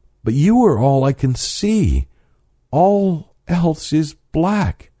 "But you are all I can see. All else is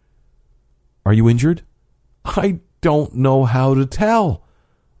black." "Are you injured?" "I don't know how to tell,"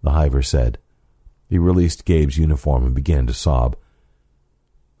 the hiver said. He released Gabe's uniform and began to sob.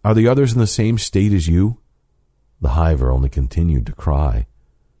 "Are the others in the same state as you?" The hiver only continued to cry.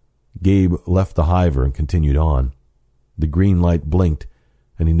 Gabe left the hiver and continued on. The green light blinked,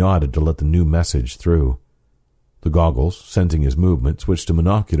 and he nodded to let the new message through. The goggles, sensing his movement, switched to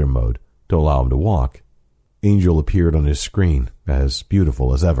monocular mode to allow him to walk. Angel appeared on his screen, as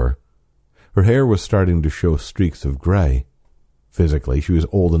beautiful as ever. Her hair was starting to show streaks of gray. Physically, she was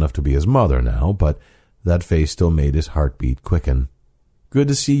old enough to be his mother now, but that face still made his heartbeat quicken. "Good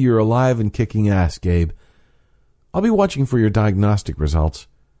to see you're alive and kicking ass, Gabe. I'll be watching for your diagnostic results.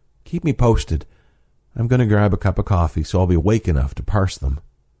 Keep me posted. I'm going to grab a cup of coffee, so I'll be awake enough to parse them."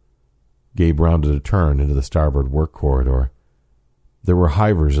 Gabe rounded a turn into the starboard work corridor. There were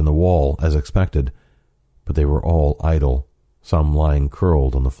hivers in the wall, as expected, but they were all idle, some lying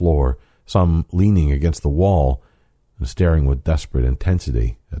curled on the floor, some leaning against the wall and staring with desperate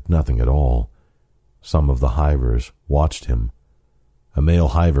intensity at nothing at all. Some of the hivers watched him. A male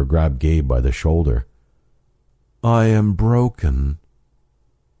hiver grabbed Gabe by the shoulder. "I am broken."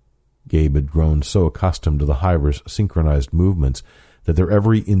 Gabe had grown so accustomed to the hivers' synchronized movements that their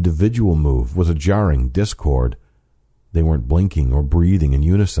every individual move was a jarring discord. They weren't blinking or breathing in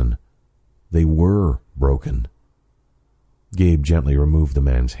unison. They were broken. Gabe gently removed the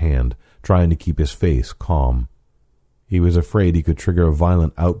man's hand, trying to keep his face calm. He was afraid he could trigger a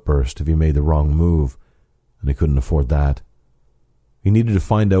violent outburst if he made the wrong move, and he couldn't afford that. He needed to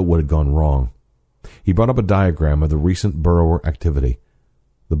find out what had gone wrong. He brought up a diagram of the recent burrower activity.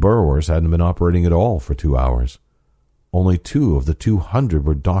 The burrowers hadn't been operating at all for 2 hours. Only 2 of the 200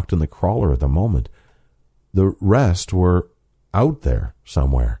 were docked in the crawler at the moment. The rest were out there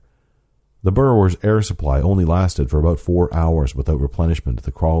somewhere. The burrower's air supply only lasted for about 4 hours without replenishment to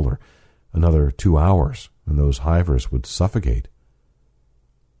the crawler. Another 2 hours, and those hivers would suffocate.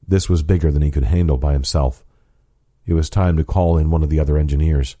 This was bigger than he could handle by himself. It was time to call in one of the other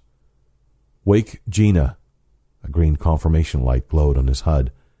engineers. "Wake Gina." A green confirmation light glowed on his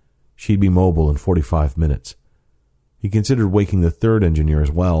HUD. She'd be mobile in 45 minutes. He considered waking the third engineer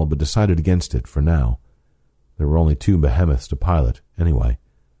as well, but decided against it for now. There were only 2 behemoths to pilot, anyway.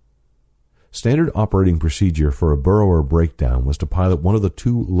 Standard operating procedure for a burrower breakdown was to pilot one of the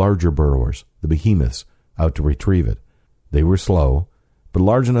 2 larger burrowers, the behemoths, out to retrieve it. They were slow, but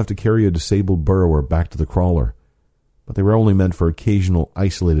large enough to carry a disabled burrower back to the crawler. But they were only meant for occasional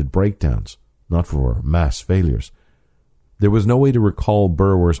isolated breakdowns, not for mass failures. There was no way to recall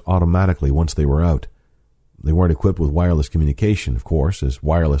burrowers automatically once they were out. They weren't equipped with wireless communication, of course, as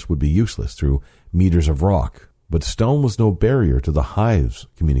wireless would be useless through meters of rock, but stone was no barrier to the hive's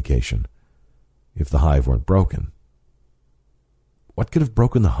communication, if the hive weren't broken. What could have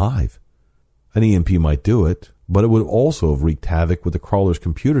broken the hive? An EMP might do it, but it would also have wreaked havoc with the crawler's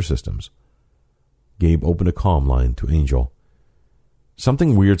computer systems. Gabe opened a comm line to Angel.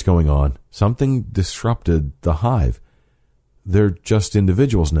 "Something weird's going on. Something disrupted the hive. They're just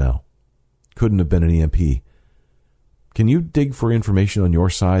individuals now. Couldn't have been an EMP. Can you dig for information on your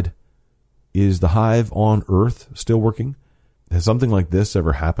side? Is the hive on Earth still working? Has something like this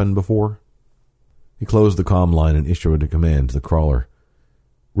ever happened before?" He closed the comm line and issued a command to the crawler.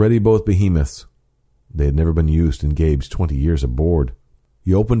 "Ready both behemoths." They had never been used in Gabe's 20 years aboard.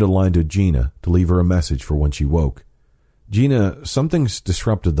 He opened a line to Gina to leave her a message for when she woke. "Gina, something's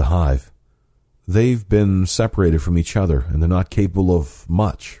disrupted the hive. They've been separated from each other, and they're not capable of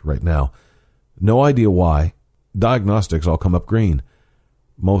much right now. No idea why. Diagnostics all come up green.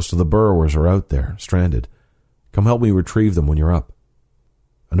 Most of the burrowers are out there, stranded. Come help me retrieve them when you're up.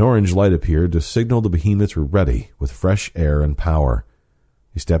 An orange light appeared to signal the behemoths were ready, with fresh air and power.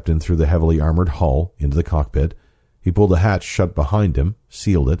 He stepped in through the heavily armored hull into the cockpit. He pulled the hatch shut behind him,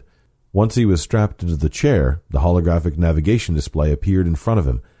 sealed it. Once he was strapped into the chair, the holographic navigation display appeared in front of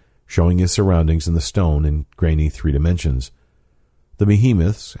him, showing his surroundings in the stone in grainy 3 dimensions. The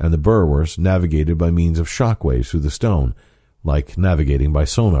behemoths and the burrowers navigated by means of shockwaves through the stone, like navigating by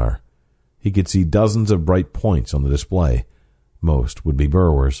sonar. He could see dozens of bright points on the display. Most would be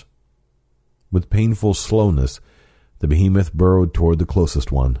burrowers. With painful slowness, the behemoth burrowed toward the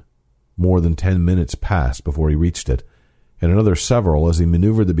closest one. More than 10 minutes passed before he reached it, and another several as he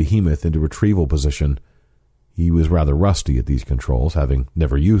maneuvered the behemoth into retrieval position. He was rather rusty at these controls, having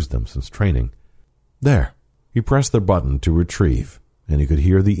never used them since training. There. He pressed the button to retrieve, and he could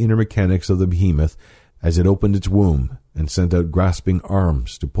hear the inner mechanics of the behemoth as it opened its womb and sent out grasping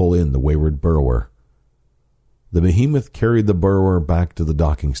arms to pull in the wayward burrower. The behemoth carried the burrower back to the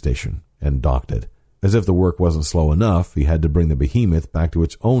docking station and docked it. As if the work wasn't slow enough, he had to bring the behemoth back to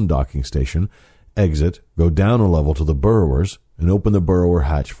its own docking station, exit, go down a level to the burrowers, and open the burrower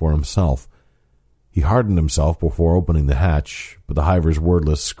hatch for himself. He hardened himself before opening the hatch, but the hiver's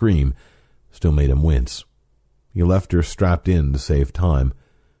wordless scream still made him wince. He left her strapped in to save time.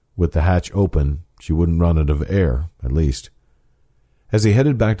 With the hatch open, she wouldn't run out of air, at least. As he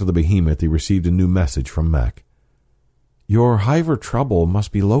headed back to the behemoth, he received a new message from Mac. Your hiver trouble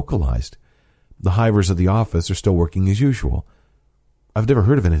must be localized. The hivers at the office are still working as usual. I've never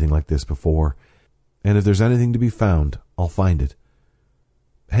heard of anything like this before, and if there's anything to be found, I'll find it.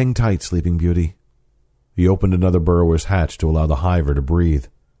 Hang tight, Sleeping Beauty. He opened another burrower's hatch to allow the hiver to breathe,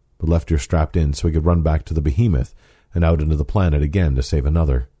 but left her strapped in so he could run back to the behemoth and out into the planet again to save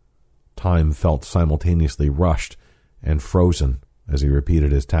another. Time felt simultaneously rushed and frozen as he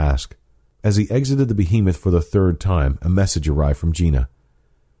repeated his task. As he exited the behemoth for the 3rd time, a message arrived from Gina.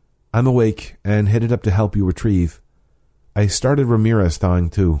 I'm awake and headed up to help you retrieve. I started Ramirez thawing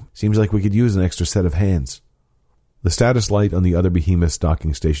too. Seems like we could use an extra set of hands. The status light on the other behemoth's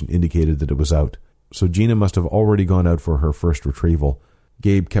docking station indicated that it was out, so Gina must have already gone out for her first retrieval.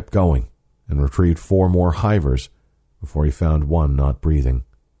 Gabe kept going and retrieved 4 more hivers before he found one not breathing.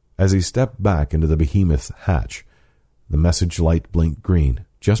 As he stepped back into the behemoth's hatch, the message light blinked green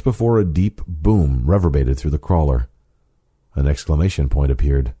just before a deep boom reverberated through the crawler. An exclamation point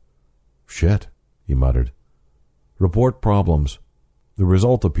appeared. Shit, he muttered. Report problems. The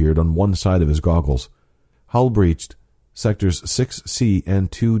result appeared on one side of his goggles. Hull breached. Sectors 6C and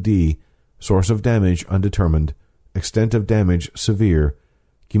 2D. Source of damage undetermined. Extent of damage severe.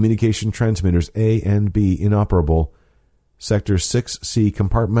 Communication transmitters A and B inoperable. Sector 6C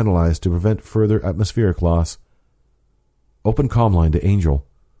compartmentalized to prevent further atmospheric loss. Open comm line to Angel.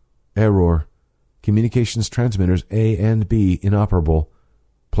 Error. Communications transmitters A and B inoperable.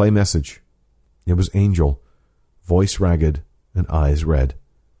 Play message. It was Angel, voice ragged and eyes red.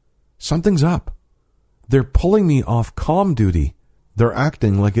 Something's up. They're pulling me off comm duty. They're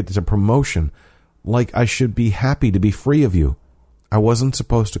acting like it's a promotion, like I should be happy to be free of you. I wasn't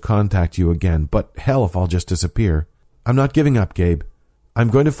supposed to contact you again, but hell if I'll just disappear. I'm not giving up, Gabe. I'm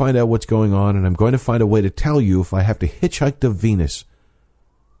going to find out what's going on, and I'm going to find a way to tell you if I have to hitchhike to Venus.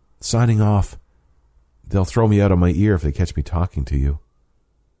 Signing off. They'll throw me out of my ear if they catch me talking to you.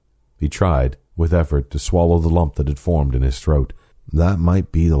 He tried, with effort, to swallow the lump that had formed in his throat. That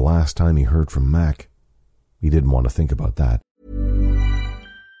might be the last time he heard from Mac. He didn't want to think about that.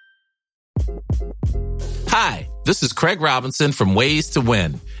 Hi, this is Craig Robinson from Ways to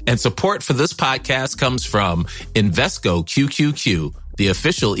Win, and support for this podcast comes from Invesco QQQ, the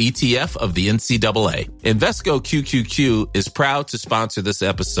official ETF of the NCAA. Invesco QQQ is proud to sponsor this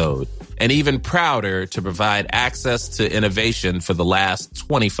episode, and even prouder to provide access to innovation for the last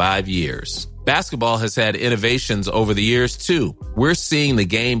 25 years. Basketball has had innovations over the years, too. We're seeing the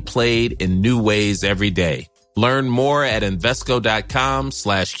game played in new ways every day. Learn more at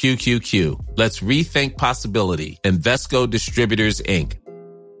Invesco.com/QQQ. Let's rethink possibility. Invesco Distributors, Inc.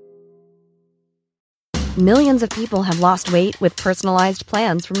 Millions of people have lost weight with personalized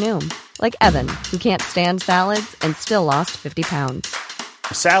plans from Noom. Like Evan, who can't stand salads and still lost 50 pounds.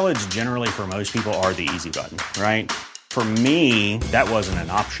 Salads generally for most people are the easy button, right? For me, that wasn't an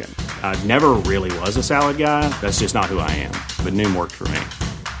option. I never really was a salad guy. That's just not who I am. But Noom worked for me.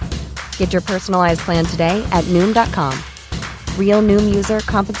 Get your personalized plan today at Noom.com. Real Noom user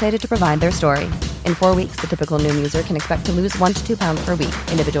compensated to provide their story. In 4 weeks, the typical Noom user can expect to lose 1 to 2 pounds per week.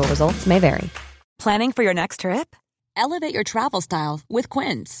 Individual results may vary. Planning for your next trip? Elevate your travel style with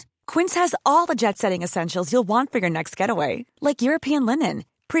Quince. Quince has all the jet-setting essentials you'll want for your next getaway, like European linen,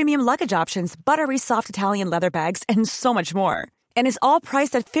 premium luggage options, buttery soft Italian leather bags, and so much more. And is all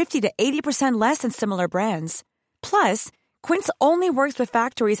priced at 50 to 80% less than similar brands. Plus, Quince only works with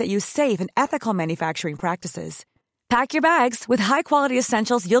factories that use safe and ethical manufacturing practices. Pack your bags with high-quality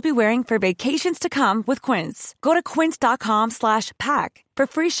essentials you'll be wearing for vacations to come with Quince. Go to quince.com/pack for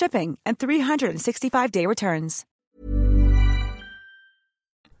free shipping and 365-day returns.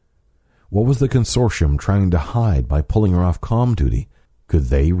 What was the consortium trying to hide by pulling her off comm duty? Could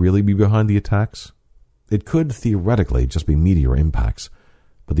they really be behind the attacks? It could theoretically just be meteor impacts,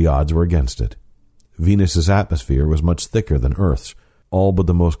 but the odds were against it. Venus's atmosphere was much thicker than Earth's. All but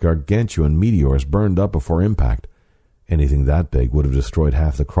the most gargantuan meteors burned up before impact. Anything that big would have destroyed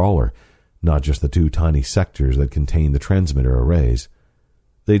half the crawler, not just the two tiny sectors that contained the transmitter arrays.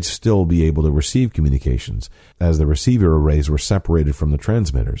 They'd still be able to receive communications, as the receiver arrays were separated from the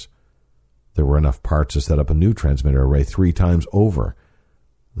transmitters. There were enough parts to set up a new transmitter array 3 times over.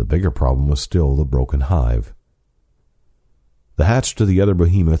 The bigger problem was still the broken hive. The hatch to the other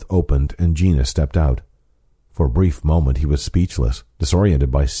behemoth opened and Gina stepped out. For a brief moment he was speechless,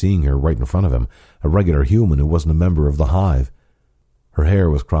 disoriented by seeing her right in front of him, a regular human who wasn't a member of the hive. Her hair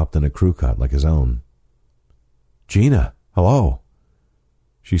was cropped in a crew cut like his own. "Gina, hello."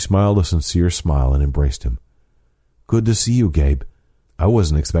 She smiled a sincere smile and embraced him. "Good to see you, Gabe. I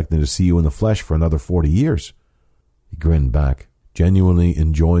wasn't expecting to see you in the flesh for another 40 years. He grinned back, genuinely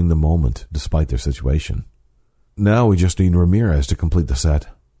enjoying the moment despite their situation. "Now we just need Ramirez to complete the set."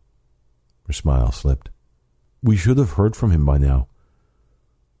 Her smile slipped. "We should have heard from him by now."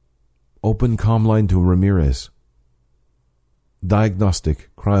 "Open comm line to Ramirez. Diagnostic,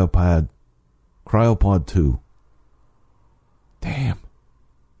 Cryopod 2. Damn.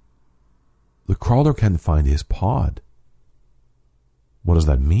 The crawler can't find his pod. What does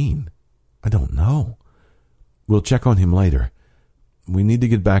that mean? I don't know. We'll check on him later. We need to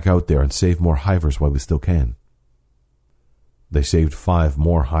get back out there and save more hivers while we still can." They saved 5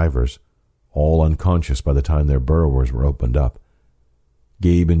 more hivers, all unconscious by the time their burrowers were opened up.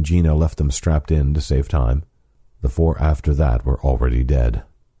 Gabe and Gina left them strapped in to save time. The 4 after that were already dead.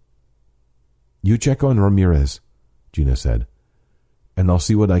 "You check on Ramirez," Gina said, "and I'll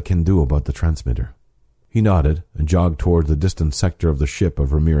see what I can do about the transmitter." He nodded and jogged toward the distant sector of the ship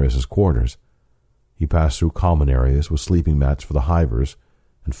of Ramirez's quarters. He passed through common areas with sleeping mats for the hivers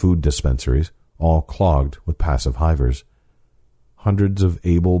and food dispensaries, all clogged with passive hivers. Hundreds of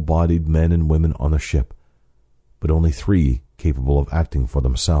able-bodied men and women on the ship, but only 3 capable of acting for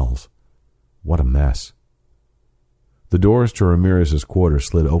themselves. What a mess. The doors to Ramirez's quarters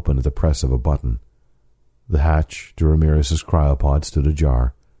slid open at the press of a button. The hatch to Ramirez's cryopod stood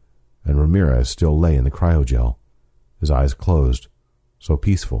ajar, and Ramirez still lay in the cryogel, his eyes closed, so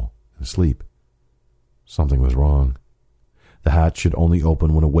peaceful and asleep. Something was wrong. The hatch should only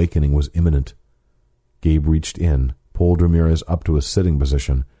open when awakening was imminent. Gabe reached in, pulled Ramirez up to a sitting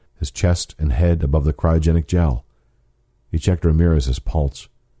position, his chest and head above the cryogenic gel. He checked Ramirez's pulse.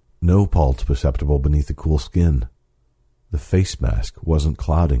 No pulse perceptible beneath the cool skin. The face mask wasn't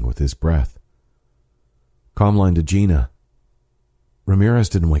clouding with his breath. Commline to Gina. Ramirez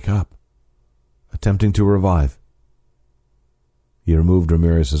didn't wake up. Attempting to revive. He removed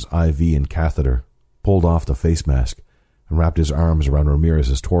Ramirez's IV and catheter, pulled off the face mask, and wrapped his arms around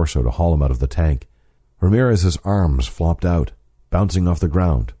Ramirez's torso to haul him out of the tank. Ramirez's arms flopped out, bouncing off the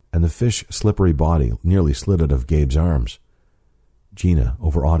ground, and the fish slippery body nearly slid out of Gabe's arms. Gina,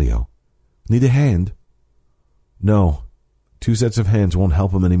 over audio. "Need a hand?" "No. 2 sets of hands won't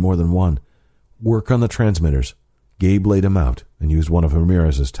help him any more than 1. Work on the transmitters." Gabe laid him out and used one of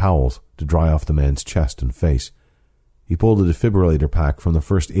Ramirez's towels to dry off the man's chest and face. He pulled a defibrillator pack from the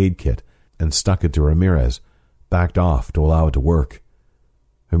first aid kit and stuck it to Ramirez, backed off to allow it to work.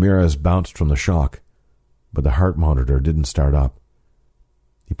 Ramirez bounced from the shock, but the heart monitor didn't start up.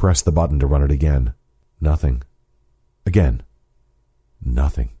 He pressed the button to run it again. Nothing. Again.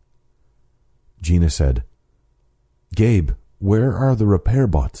 Nothing. Gina said, "Gabe, where are the repair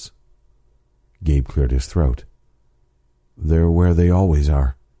bots?" Gabe cleared his throat. "They're where they always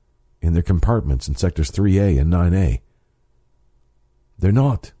are, in their compartments in sectors 3A and 9A. "They're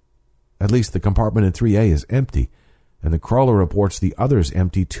not. At least the compartment in 3A is empty, and the crawler reports the other's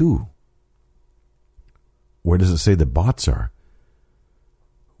empty too." "Where does it say the bots are?"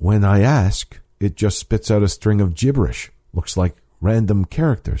 "When I ask, it just spits out a string of gibberish. Looks like random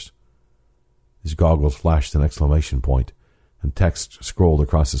characters." His goggles flashed an exclamation point, and text scrolled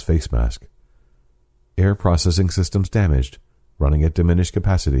across his face mask. "Air processing systems damaged, running at diminished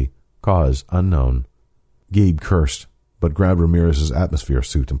capacity, Cause unknown. Gabe cursed, but grabbed Ramirez's atmosphere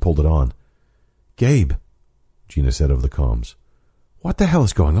suit and pulled it on. "Gabe," Gina said over the comms. "What the hell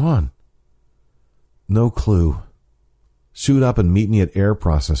is going on?" "No clue. Suit up and meet me at air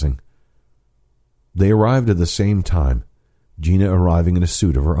processing." They arrived at the same time, Gina arriving in a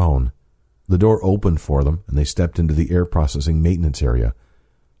suit of her own. The door opened for them, and they stepped into the air processing maintenance area,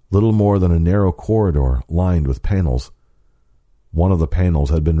 little more than a narrow corridor lined with panels. One of the panels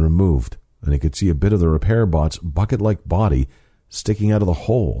had been removed, and he could see a bit of the repair bot's bucket-like body sticking out of the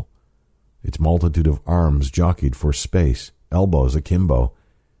hole. Its multitude of arms jockeyed for space, elbows akimbo.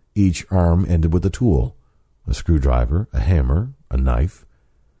 Each arm ended with a tool, a screwdriver, a hammer, a knife.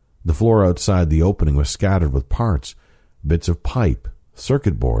 The floor outside the opening was scattered with parts, bits of pipe,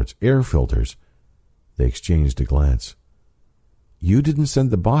 circuit boards, air filters. They exchanged a glance. "You didn't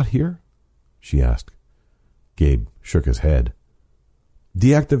send the bot here?" she asked. Gabe shook his head.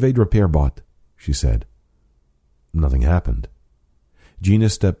 "Deactivate repair bot," she said. Nothing happened. Gina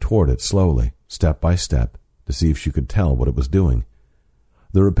stepped toward it slowly, step by step, to see if she could tell what it was doing.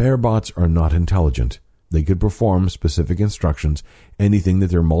 The repair bots are not intelligent. They could perform specific instructions, anything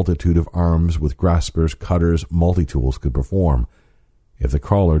that their multitude of arms with graspers, cutters, multi-tools could perform. If the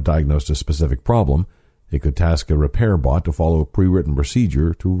crawler diagnosed a specific problem, it could task a repair bot to follow a pre-written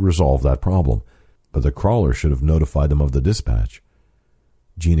procedure to resolve that problem, but the crawler should have notified them of the dispatch.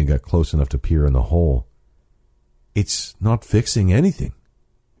 Gina got close enough to peer in the hole. "It's not fixing anything.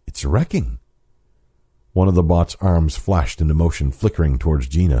 It's wrecking." One of the bot's arms flashed into motion, flickering towards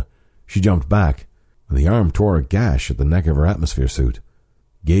Gina. She jumped back, and the arm tore a gash at the neck of her atmosphere suit.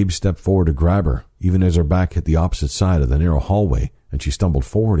 Gabe stepped forward to grab her, even as her back hit the opposite side of the narrow hallway, and she stumbled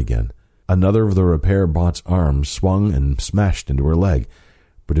forward again. Another of the repair bot's arms swung and smashed into her leg,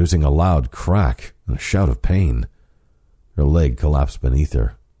 producing a loud crack and a shout of pain. Her leg collapsed beneath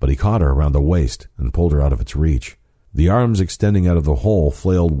her, but he caught her around the waist and pulled her out of its reach. The arms extending out of the hole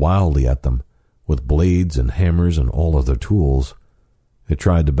flailed wildly at them, with blades and hammers and all other tools. It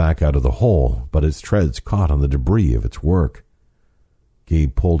tried to back out of the hole, but its treads caught on the debris of its work.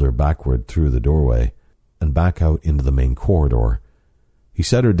 Gabe pulled her backward through the doorway and back out into the main corridor. He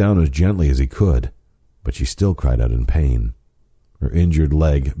set her down as gently as he could, but she still cried out in pain. Her injured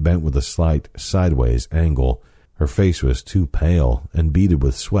leg bent with a slight sideways angle. Her face was too pale and beaded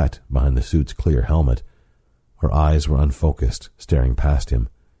with sweat behind the suit's clear helmet. Her eyes were unfocused, staring past him.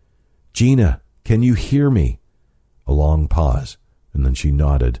 "Gina, can you hear me?" A long pause, and then she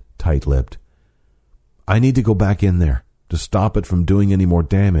nodded, tight-lipped. "I need to go back in there, to stop it from doing any more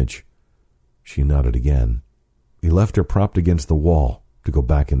damage." She nodded again. He left her propped against the wall to go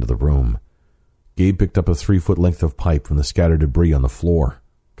back into the room. Gabe picked up a 3-foot length of pipe from the scattered debris on the floor,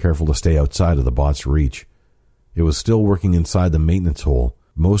 careful to stay outside of the bot's reach. It was still working inside the maintenance hole.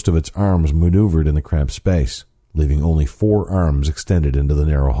 Most of its arms maneuvered in the cramped space, leaving only 4 arms extended into the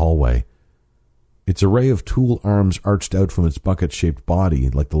narrow hallway. Its array of tool arms arched out from its bucket-shaped body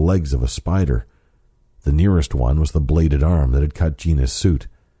like the legs of a spider. The nearest one was the bladed arm that had cut Gina's suit.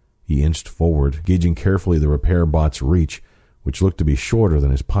 He inched forward, gauging carefully the repair bot's reach, which looked to be shorter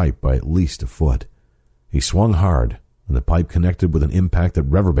than his pipe by at least a foot. He swung hard, and the pipe connected with an impact that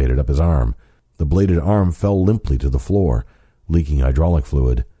reverberated up his arm. The bladed arm fell limply to the floor, leaking hydraulic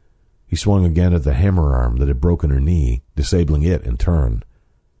fluid. He swung again at the hammer arm that had broken her knee, disabling it in turn.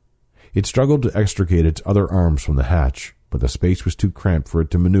 It struggled to extricate its other arms from the hatch, but the space was too cramped for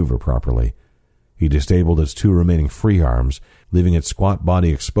it to maneuver properly. He disabled its 2 remaining free arms, leaving its squat body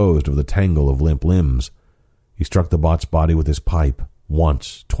exposed of the tangle of limp limbs. He struck the bot's body with his pipe,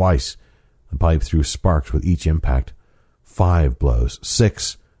 once, twice. The pipe threw sparks with each impact. 5 blows,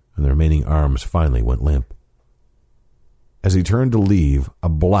 6, and the remaining arms finally went limp. As he turned to leave, a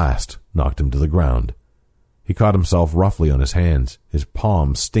blast knocked him to the ground. He caught himself roughly on his hands, his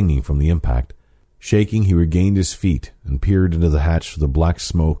palms stinging from the impact. Shaking, he regained his feet and peered into the hatch through the black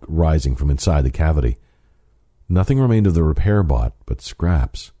smoke rising from inside the cavity. Nothing remained of the repair bot but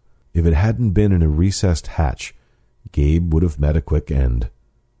scraps. If it hadn't been in a recessed hatch, Gabe would have met a quick end.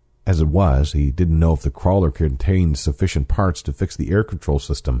 As it was, he didn't know if the crawler contained sufficient parts to fix the air control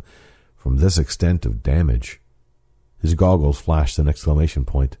system from this extent of damage. His goggles flashed an exclamation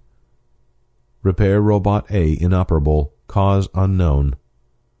point. "Repair robot A inoperable. Cause unknown."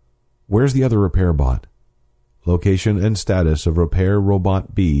 "Where's the other repair bot?" "Location and status of repair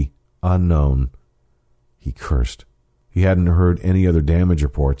robot B unknown." He cursed. He hadn't heard any other damage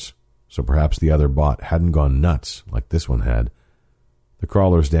reports, so perhaps the other bot hadn't gone nuts like this one had. The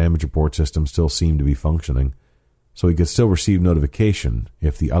crawler's damage report system still seemed to be functioning, so he could still receive notification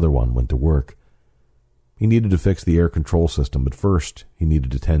if the other one went to work. He needed to fix the air control system, but first he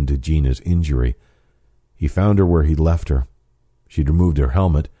needed to tend to Gina's injury. He found her where he'd left her. She'd removed her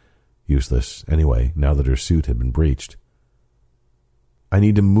helmet, useless anyway, now that her suit had been breached. "I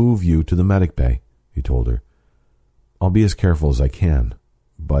need to move you to the medic bay," he told her. "I'll be as careful as I can,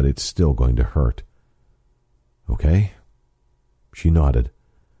 but it's still going to hurt." "Okay." She nodded,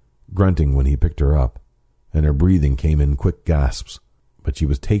 grunting when he picked her up, and her breathing came in quick gasps, but she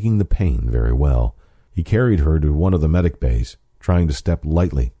was taking the pain very well. He carried her to one of the medic bays, trying to step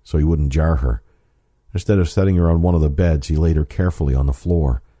lightly so he wouldn't jar her. Instead of setting her on one of the beds, he laid her carefully on the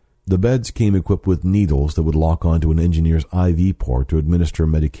floor. The beds came equipped with needles that would lock onto an engineer's IV port to administer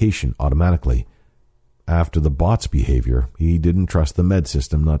medication automatically. After the bot's behavior, he didn't trust the med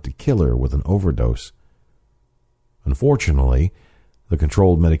system not to kill her with an overdose. Unfortunately, the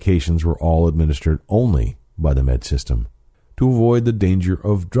controlled medications were all administered only by the med system, to avoid the danger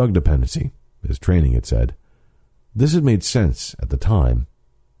of drug dependency, his training had said. This had made sense at the time.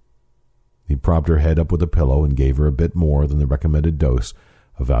 He propped her head up with a pillow and gave her a bit more than the recommended dose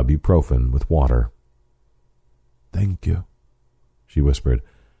of ibuprofen with water. "Thank you," she whispered,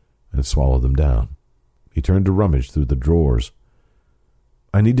 and swallowed them down. He turned to rummage through the drawers.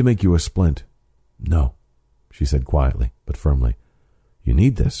 "I need to make you a splint." "No," she said quietly, but firmly. "You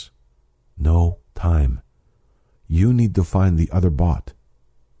need this." "No time. You need to find the other bot."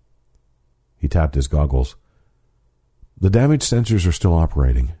 He tapped his goggles. "The damaged sensors are still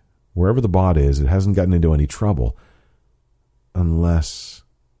operating. Wherever the bot is, it hasn't gotten into any trouble. Unless..."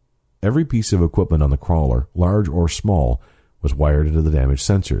 Every piece of equipment on the crawler, large or small, was wired into the damaged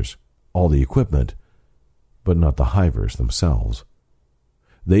sensors. All the equipment, but not the hivers themselves.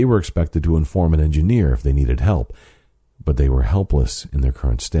 They were expected to inform an engineer if they needed help, but they were helpless in their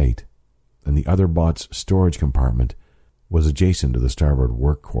current state, and the other bot's storage compartment was adjacent to the starboard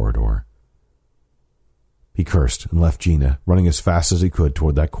work corridor. He cursed and left Gina, running as fast as he could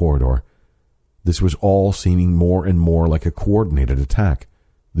toward that corridor. This was all seeming more and more like a coordinated attack.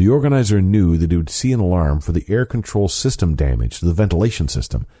 The organizer knew that he would see an alarm for the air control system damage to the ventilation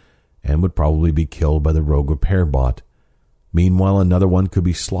system, and would probably be killed by the rogue repair bot. Meanwhile, another one could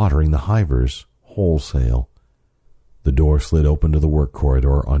be slaughtering the hivers wholesale. The door slid open to the work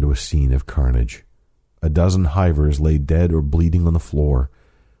corridor onto a scene of carnage. A dozen hivers lay dead or bleeding on the floor,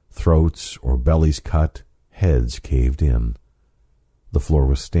 throats or bellies cut, heads caved in. The floor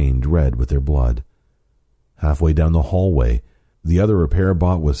was stained red with their blood. Halfway down the hallway, the other repair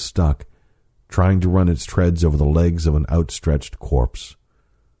bot was stuck, trying to run its treads over the legs of an outstretched corpse.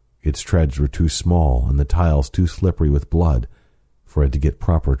 Its treads were too small and the tiles too slippery with blood for it to get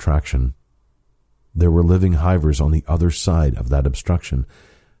proper traction. There were living hivers on the other side of that obstruction,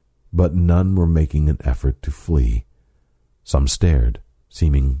 but none were making an effort to flee. Some stared,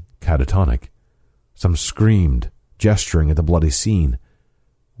 seeming catatonic. Some screamed, gesturing at the bloody scene.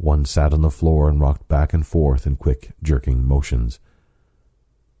 One sat on the floor and rocked back and forth in quick, jerking motions.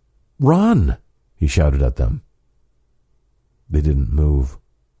 "Run!" he shouted at them. They didn't move,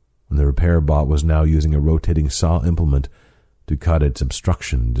 and the repair bot was now using a rotating saw implement to cut its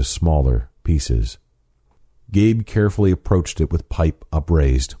obstruction into smaller pieces. Gabe carefully approached it with pipe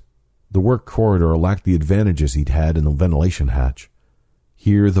upraised. The work corridor lacked the advantages he'd had in the ventilation hatch.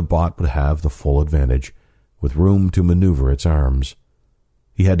 Here the bot would have the full advantage, with room to maneuver its arms.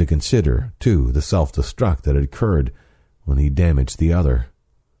 He had to consider, too, the self-destruct that had occurred when he damaged the other.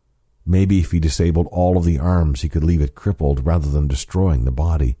 Maybe if he disabled all of the arms, he could leave it crippled rather than destroying the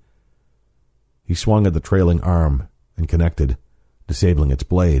body. He swung at the trailing arm and connected, disabling its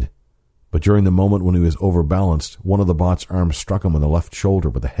blade. But during the moment when he was overbalanced, one of the bot's arms struck him on the left shoulder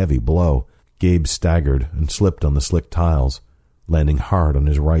with a heavy blow. Gabe staggered and slipped on the slick tiles, landing hard on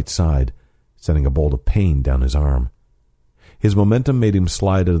his right side, sending a bolt of pain down his arm. His momentum made him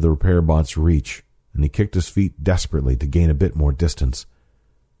slide out of the repair bot's reach, and he kicked his feet desperately to gain a bit more distance.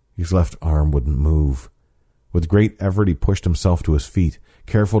 His left arm wouldn't move. With great effort he pushed himself to his feet,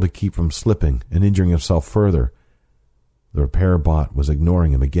 careful to keep from slipping and injuring himself further. The repair bot was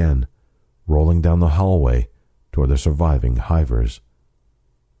ignoring him again, rolling down the hallway toward the surviving hivers.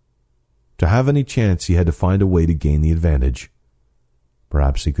 To have any chance, he had to find a way to gain the advantage.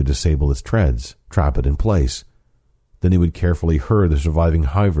 Perhaps he could disable its treads, trap it in place. Then he would carefully herd the surviving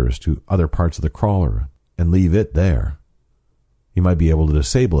hivers to other parts of the crawler and leave it there. He might be able to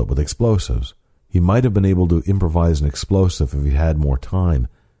disable it with explosives. He might have been able to improvise an explosive if he had more time,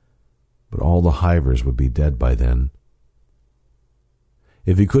 but all the hivers would be dead by then.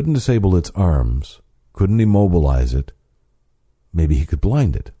 If he couldn't disable its arms, couldn't immobilize it, maybe he could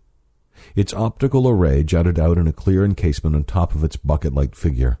blind it. Its optical array jutted out in a clear encasement on top of its bucket-like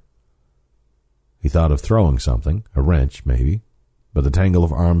figure. He thought of throwing something, a wrench maybe, but the tangle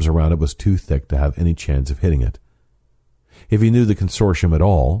of arms around it was too thick to have any chance of hitting it. If he knew the consortium at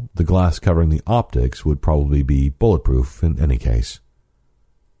all, the glass covering the optics would probably be bulletproof in any case.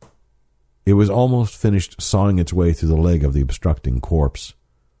 It was almost finished sawing its way through the leg of the obstructing corpse.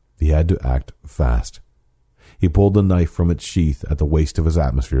 He had to act fast. He pulled the knife from its sheath at the waist of his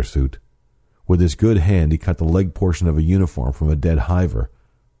atmosphere suit. With his good hand, he cut the leg portion of a uniform from a dead hiver,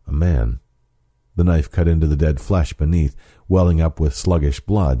 a man. The knife cut into the dead flesh beneath, welling up with sluggish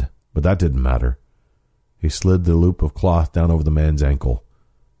blood, but that didn't matter. He slid the loop of cloth down over the man's ankle.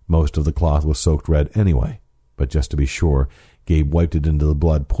 Most of the cloth was soaked red anyway, but just to be sure, Gabe wiped it into the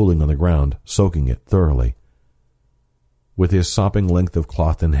blood pooling on the ground, soaking it thoroughly. With his sopping length of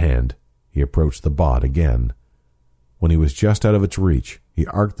cloth in hand, he approached the bot again. When he was just out of its reach, he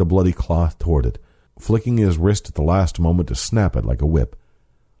arced the bloody cloth toward it, flicking his wrist at the last moment to snap it like a whip.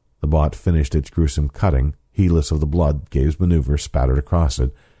 The bot finished its gruesome cutting, heedless of the blood Gabe's maneuver spattered across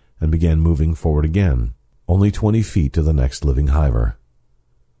it, and began moving forward again, only 20 feet to the next living hiver.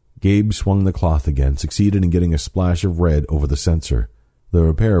 Gabe swung the cloth again, succeeded in getting a splash of red over the sensor. The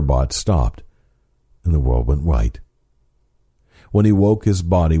repair bot stopped, and the world went white. When he woke, his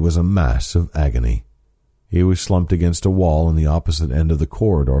body was a mass of agony. He was slumped against a wall on the opposite end of the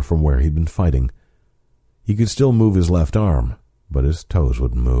corridor from where he'd been fighting. He could still move his left arm, but his toes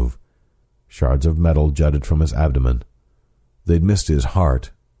wouldn't move. Shards of metal jutted from his abdomen. They'd missed his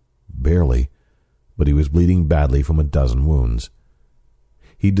heart, barely, but he was bleeding badly from a dozen wounds.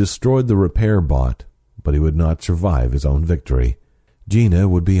 He destroyed the repair bot, but he would not survive his own victory. Gina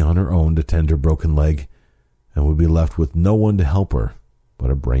would be on her own to tend her broken leg, and would be left with no one to help her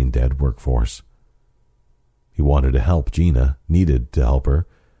but a brain-dead workforce. He wanted to help Gina, needed to help her.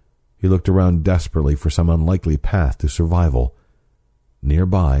 He looked around desperately for some unlikely path to survival.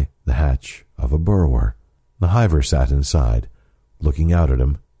 Nearby, the hatch of a burrower. The hiver sat inside, looking out at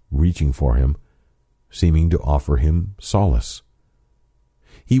him, reaching for him, seeming to offer him solace.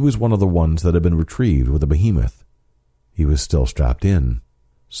 He was one of the ones that had been retrieved with the behemoth. He was still strapped in.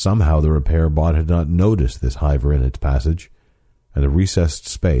 Somehow the repair bot had not noticed this hiver in its passage, and the recessed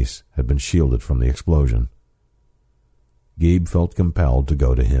space had been shielded from the explosion. Gabe felt compelled to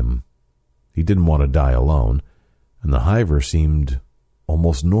go to him. He didn't want to die alone, and the hiver seemed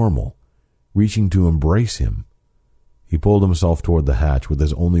almost normal, reaching to embrace him. He pulled himself toward the hatch with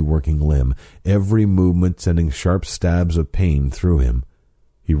his only working limb, every movement sending sharp stabs of pain through him.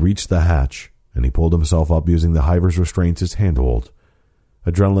 He reached the hatch, and he pulled himself up using the hiver's restraints as handhold,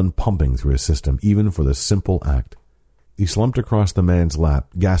 adrenaline pumping through his system even for this simple act. He slumped across the man's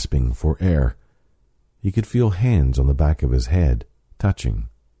lap, gasping for air. He could feel hands on the back of his head, touching,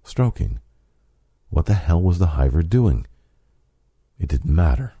 stroking. What the hell was the hiver doing? It didn't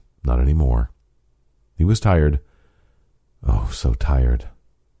matter, not anymore. He was tired, oh, so tired,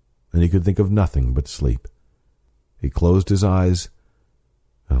 and he could think of nothing but sleep. He closed his eyes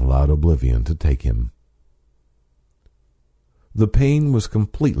and allowed oblivion to take him. The pain was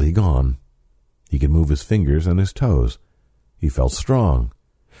completely gone. He could move his fingers and his toes. He felt strong.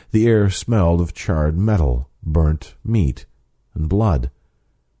 The air smelled of charred metal, burnt meat, and blood.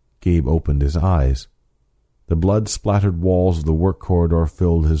 Gabe opened his eyes. The blood-splattered walls of the work corridor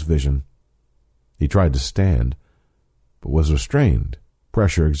filled his vision. He tried to stand, but was restrained,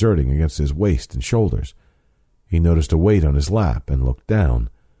 pressure exerting against his waist and shoulders. He noticed a weight on his lap and looked down.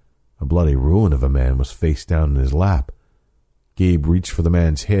 A bloody ruin of a man was face down in his lap. Gabe reached for the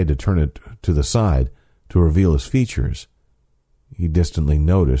man's head to turn it to the side to reveal his features. He distantly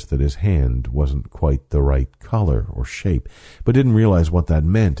noticed that his hand wasn't quite the right color or shape, but didn't realize what that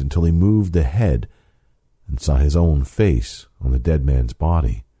meant until he moved the head and saw his own face on the dead man's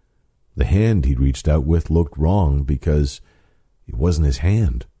body. The hand he'd reached out with looked wrong because it wasn't his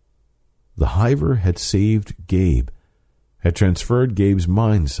hand. The hiver had saved Gabe, had transferred Gabe's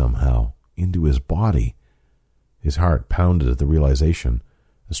mind somehow into his body. His heart pounded at the realization,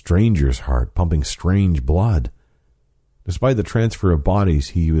 a stranger's heart pumping strange blood. Despite the transfer of bodies,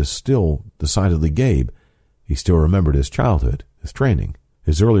 he was still decidedly Gabe. He still remembered his childhood, his training,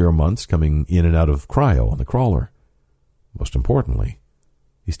 his earlier months coming in and out of cryo on the crawler. Most importantly,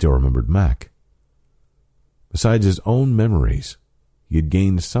 he still remembered Mac. Besides his own memories, he had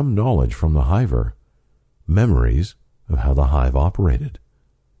gained some knowledge from the hiver, memories of how the hive operated.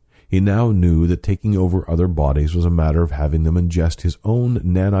 He now knew that taking over other bodies was a matter of having them ingest his own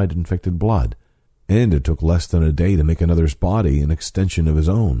nanite-infected blood, and it took less than a day to make another's body an extension of his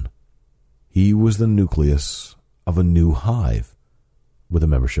own. He was the nucleus of a new hive, with a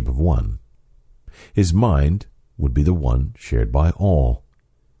membership of one. His mind would be the one shared by all.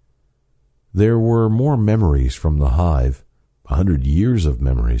 There were more memories from the hive, 100 years of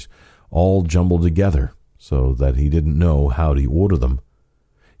memories, all jumbled together so that he didn't know how to order them.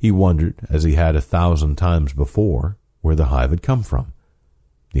 He wondered, as he had 1,000 times before, where the hive had come from.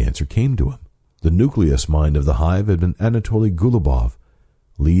 The answer came to him. The nucleus mind of the hive had been Anatoly Golubov,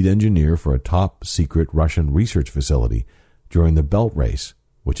 lead engineer for a top-secret Russian research facility during the Belt Race,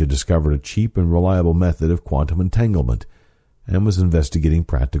 which had discovered a cheap and reliable method of quantum entanglement and was investigating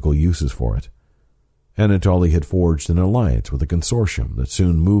practical uses for it. Anatoly had forged an alliance with a consortium that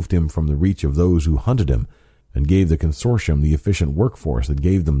soon moved him from the reach of those who hunted him and gave the consortium the efficient workforce that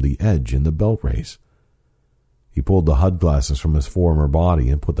gave them the edge in the Belt Race. He pulled the HUD glasses from his former body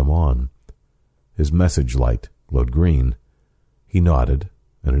and put them on. His message light glowed green. He nodded,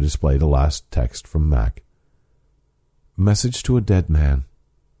 and it displayed a last text from Mac. Message to a dead man.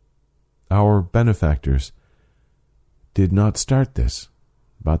 Our benefactors did not start this,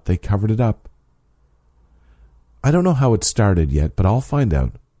 but they covered it up. I don't know how it started yet, but I'll find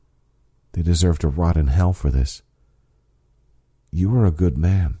out. They deserve to rot in hell for this. You are a good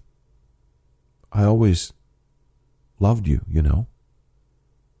man. I always loved you, you know.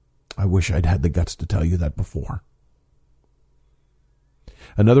 I wish I'd had the guts to tell you that before.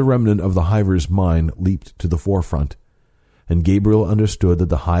 Another remnant of the hiver's mind leaped to the forefront, and Gabriel understood that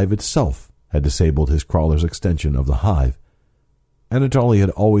the hive itself had disabled his crawler's extension of the hive. Anatoly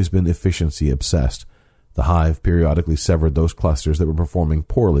had always been efficiency-obsessed. The hive periodically severed those clusters that were performing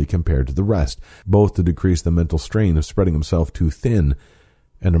poorly compared to the rest, both to decrease the mental strain of spreading himself too thin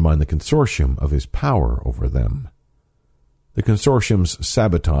and remind the consortium of his power over them. The consortium's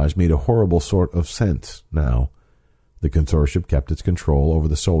sabotage made a horrible sort of sense now. The consortium kept its control over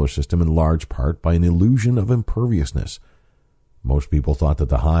the solar system in large part by an illusion of imperviousness. Most people thought that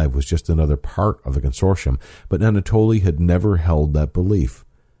the hive was just another part of the consortium, but Anatoly had never held that belief.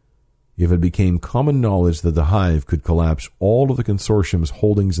 If it became common knowledge that the hive could collapse all of the consortium's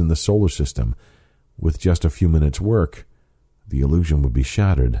holdings in the solar system with just a few minutes' work, the illusion would be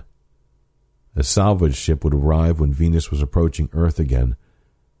shattered. A salvage ship would arrive when Venus was approaching Earth again,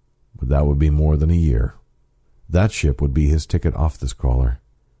 but that would be more than a year. That ship would be his ticket off this crawler.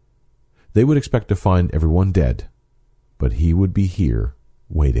 They would expect to find everyone dead, but he would be here,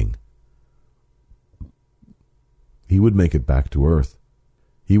 waiting. He would make it back to Earth.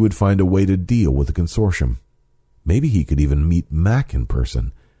 He would find a way to deal with the consortium. Maybe he could even meet Mac in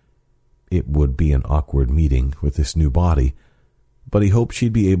person. It would be an awkward meeting with this new body, but he hoped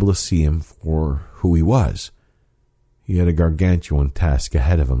she'd be able to see him for who he was. He had a gargantuan task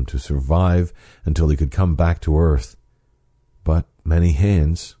ahead of him to survive until he could come back to Earth. But many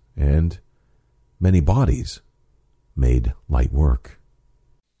hands and many bodies made light work.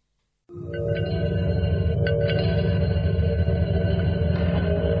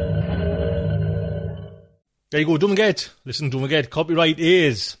 There you go, don't forget. Listen, don't forget, copyright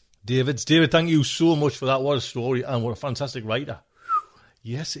is David's. David, thank you so much for that. What a story, and what a fantastic writer.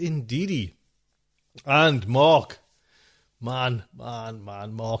 Yes, indeedy. And Mark. Man,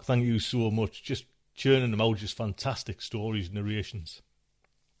 Mark, thank you so much. Just churning them out, just fantastic stories, narrations.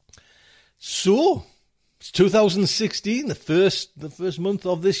 So, it's 2016, the first month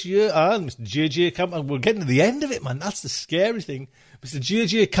of this year, and Mr. J.J. Campanella, we're getting to the end of it, man. That's the scary thing. Mr.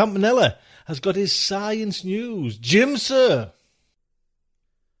 J.J. Campanella has got his science news. Jim, sir.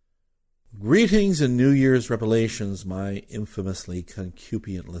 Greetings and New Year's revelations, my infamously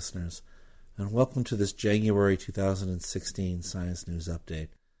concupient listeners, and welcome to this January 2016 Science News Update.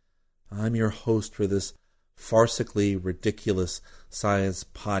 I'm your host for this farcically ridiculous science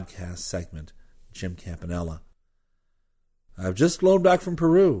podcast segment, Jim Campanella. I've just flown back from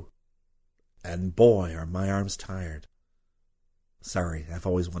Peru, and boy, are my arms tired. Sorry, I've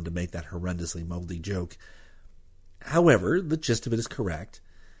always wanted to make that horrendously moldy joke. However, the gist of it is correct,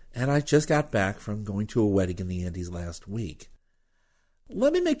 and I just got back from going to a wedding in the Andes last week.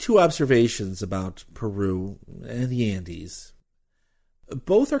 Let me make two observations about Peru and the Andes.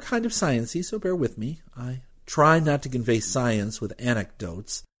 Both are kind of sciencey, so bear with me. I try not to convey science with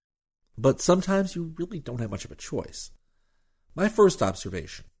anecdotes, but sometimes you really don't have much of a choice. My first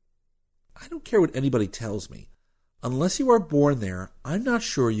observation. I don't care what anybody tells me. Unless you are born there, I'm not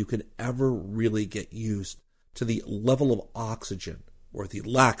sure you can ever really get used to the level of oxygen, or the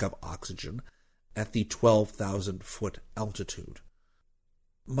lack of oxygen, at the 12,000-foot altitude.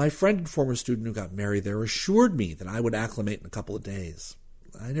 My friend and former student who got married there assured me that I would acclimate in a couple of days.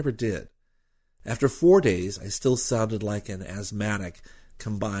 I never did. After 4 days, I still sounded like an asthmatic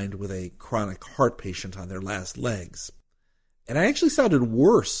combined with a chronic heart patient on their last legs. And I actually sounded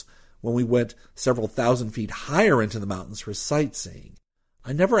worse when we went several thousand feet higher into the mountains for sightseeing.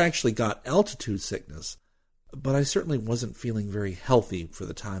 I never actually got altitude sickness, but I certainly wasn't feeling very healthy for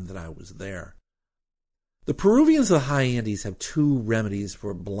the time that I was there. The Peruvians of the high Andes have two remedies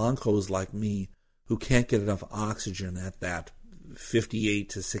for blancos like me who can't get enough oxygen at that 58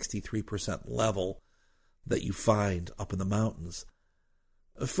 to 63% level that you find up in the mountains.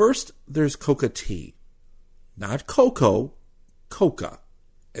 First, there's coca tea. Not cocoa, coca,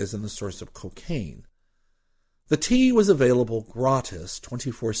 as in the source of cocaine. The tea was available gratis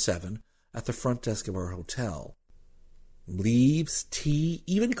 24/7 at the front desk of our hotel. Leaves, tea,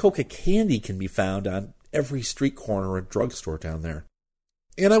 even coca candy can be found on every street corner or drugstore down there.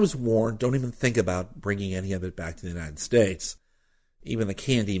 And I was warned, don't even think about bringing any of it back to the United States. Even the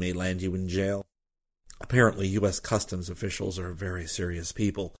candy may land you in jail. Apparently, U.S. Customs officials are very serious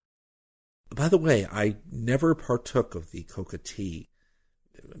people. By the way, I never partook of the coca tea,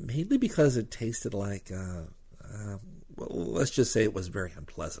 mainly because it tasted like, let's just say it was very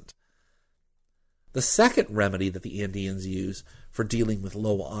unpleasant. The second remedy that the Andeans use for dealing with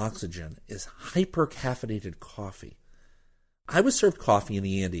low oxygen is hypercaffeinated coffee. I was served coffee in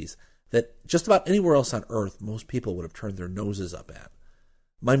the Andes that just about anywhere else on Earth most people would have turned their noses up at.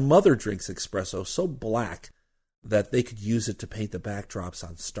 My mother drinks espresso so black that they could use it to paint the backdrops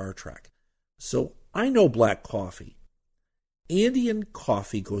on Star Trek. So I know black coffee. Andean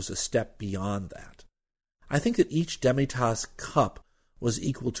coffee goes a step beyond that. I think that each Demitas cup was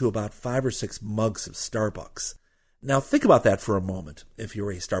equal to about 5 or 6 mugs of Starbucks. Now think about that for a moment if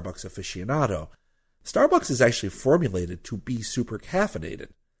you're a Starbucks aficionado. Starbucks is actually formulated to be super caffeinated.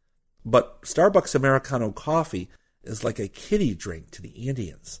 But Starbucks Americano coffee is like a kiddie drink to the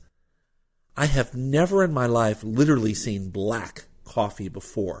Andeans. I have never in my life literally seen black coffee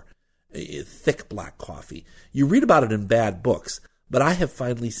before, thick black coffee. You read about it in bad books, but I have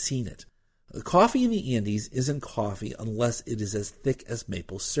finally seen it. Coffee in the Andes isn't coffee unless it is as thick as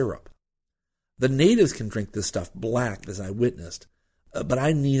maple syrup. The natives can drink this stuff black, as I witnessed, but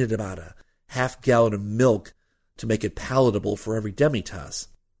I needed about a half-gallon of milk to make it palatable for every Demitas.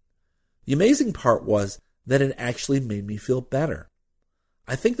 The amazing part was that it actually made me feel better.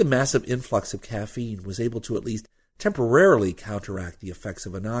 I think the massive influx of caffeine was able to at least temporarily counteract the effects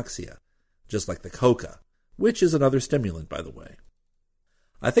of anoxia, just like the coca, which is another stimulant, by the way.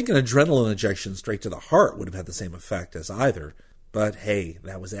 I think an adrenaline injection straight to the heart would have had the same effect as either, but hey,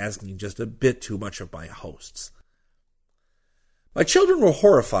 that was asking just a bit too much of my hosts. My children were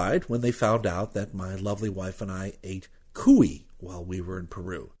horrified when they found out that my lovely wife and I ate cuy while we were in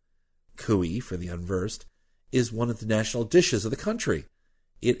Peru. Cuy, for the unversed, is one of the national dishes of the country.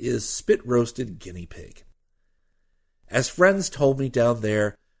 It is spit-roasted guinea pig. As friends told me down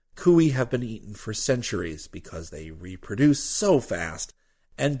there, cuy have been eaten for centuries because they reproduce so fast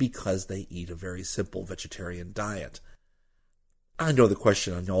and because they eat a very simple vegetarian diet. I know the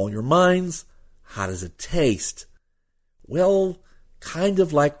question on all your minds, how does it taste? Well, kind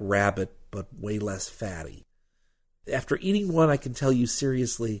of like rabbit, but way less fatty. After eating one, I can tell you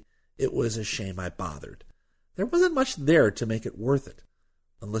seriously, it was a shame I bothered. There wasn't much there to make it worth it.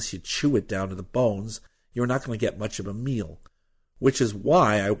 Unless you chew it down to the bones, you're not going to get much of a meal, which is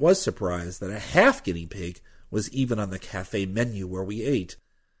why I was surprised that a half guinea pig was even on the cafe menu where we ate.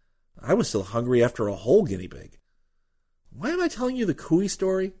 I was still hungry after a whole guinea pig. Why am I telling you the cuy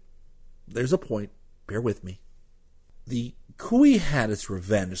story? There's a point. Bear with me. The cuy had its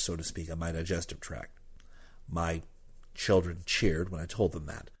revenge, so to speak, on my digestive tract. My children cheered when I told them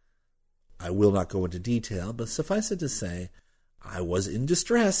that. I will not go into detail, but suffice it to say, I was in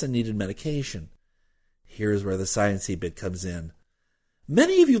distress and needed medication. Here's where the sciencey bit comes in.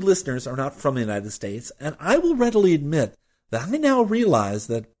 Many of you listeners are not from the United States, and I will readily admit that I now realize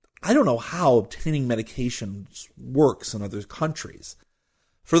that I don't know how obtaining medications works in other countries.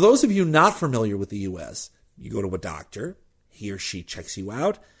 For those of you not familiar with the U.S., you go to a doctor, he or she checks you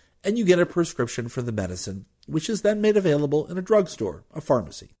out, and you get a prescription for the medicine, which is then made available in a drugstore, a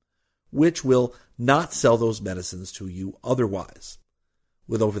pharmacy, which will not sell those medicines to you otherwise.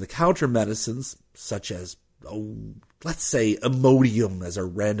 With over-the-counter medicines, such as, let's say Imodium as a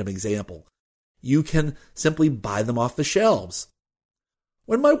random example, you can simply buy them off the shelves.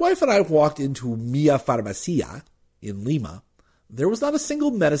 When my wife and I walked into Mia Farmacia in Lima, there was not a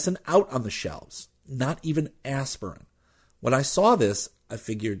single medicine out on the shelves, not even aspirin. When I saw this, I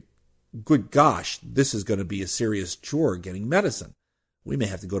figured, good gosh, this is going to be a serious chore getting medicine. We may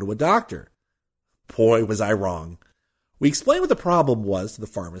have to go to a doctor. Boy, was I wrong. We explained what the problem was to the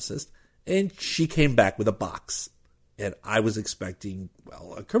pharmacist, and she came back with a box. And I was expecting,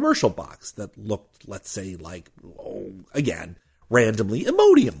 a commercial box that looked, let's say, like, again, randomly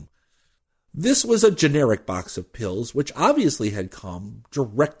Imodium. This was a generic box of pills, which obviously had come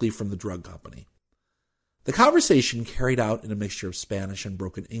directly from the drug company. The conversation, carried out in a mixture of Spanish and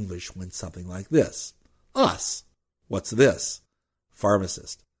broken English, went something like this. Us. What's this?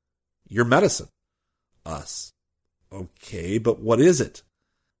 Pharmacist. Your medicine. Us. Okay, but what is it?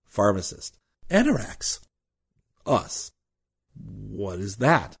 Pharmacist. Anorax. Us. What is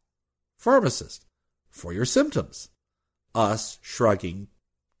that? Pharmacist. For your symptoms. Us, shrugging.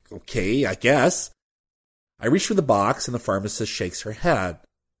 Okay, I guess. I reach for the box and the pharmacist shakes her head.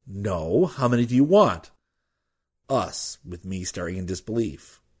 No, how many do you want? Us, with me staring in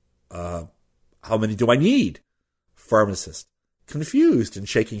disbelief. How many do I need? Pharmacist, confused and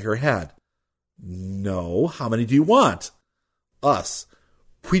shaking her head. No, how many do you want? Us,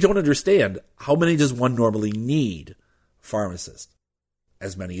 we don't understand. How many does one normally need? Pharmacist,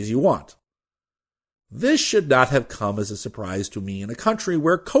 as many as you want. This should not have come as a surprise to me in a country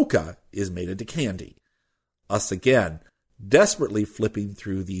where coca is made into candy. Us again, desperately flipping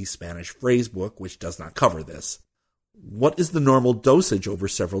through the Spanish phrase book, which does not cover this. What is the normal dosage over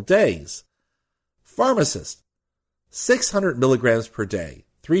several days? Pharmacist, 600 milligrams per day,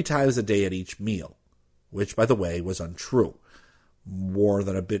 3 times a day at each meal, which, by the way, was untrue. More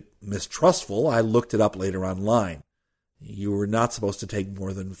than a bit mistrustful, I looked it up later online. You were not supposed to take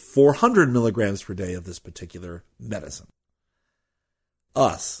more than 400 milligrams per day of this particular medicine.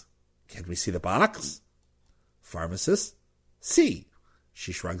 Us, can we see the box? Pharmacist, see.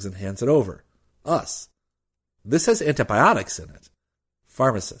 She shrugs and hands it over. Us, this has antibiotics in it.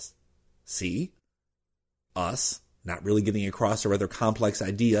 Pharmacist, see. Us, not really getting across a rather complex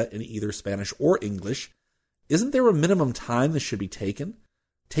idea in either Spanish or English. Isn't there a minimum time this should be taken?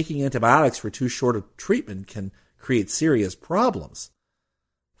 Taking antibiotics for too short a treatment can create serious problems.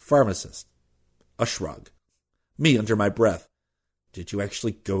 Pharmacist, a shrug. Me under my breath. Did you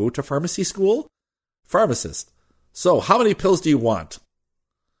actually go to pharmacy school? Pharmacist, so how many pills do you want?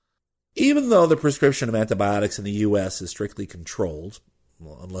 Even though the prescription of antibiotics in the U.S. is strictly controlled,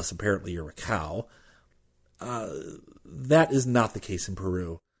 well, unless apparently you're a cow, that is not the case in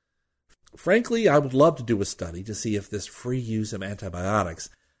Peru. Frankly, I would love to do a study to see if this free use of antibiotics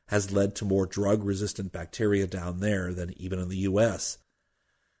has led to more drug-resistant bacteria down there than even in the U.S.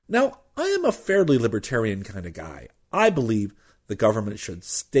 Now, I am a fairly libertarian kind of guy. I believe the government should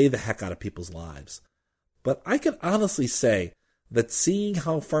stay the heck out of people's lives. But I can honestly say that seeing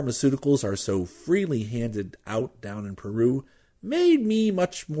how pharmaceuticals are so freely handed out down in Peru made me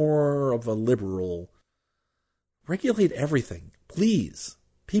much more of a liberal. Regulate everything, please.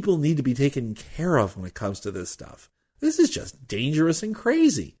 People need to be taken care of when it comes to this stuff. This is just dangerous and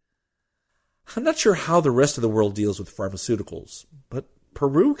crazy. I'm not sure how the rest of the world deals with pharmaceuticals, but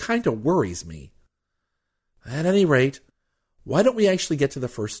Peru kind of worries me. At any rate, why don't we actually get to the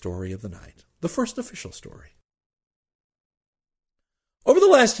first story of the night, the first official story? Over the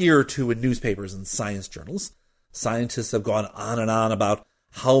last year or two in newspapers and science journals, scientists have gone on and on about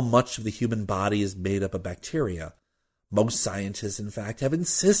how much of the human body is made up of bacteria. Most scientists, in fact, have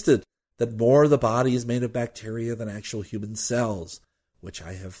insisted that more of the body is made of bacteria than actual human cells, which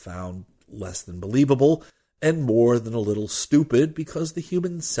I have found less than believable and more than a little stupid, because the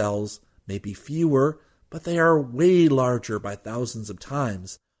human cells may be fewer, but they are way larger by thousands of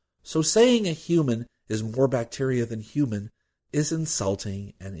times. So saying a human is more bacteria than human is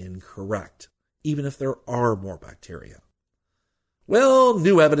insulting and incorrect, even if there are more bacteria. Well,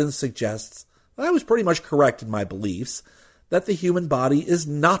 new evidence suggests that I was pretty much correct in my beliefs that the human body is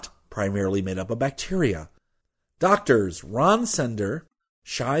not primarily made up of bacteria. Doctors Ron Sender,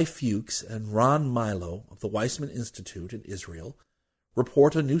 Shai Fuchs, and Ron Milo of the Weizmann Institute in Israel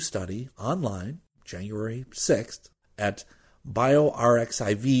report a new study online, January 6th, at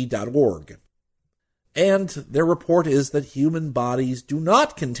biorxiv.org. And their report is that human bodies do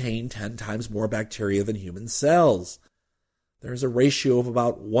not contain 10 times more bacteria than human cells. There's a ratio of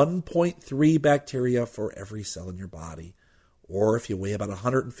about 1.3 bacteria for every cell in your body. Or if you weigh about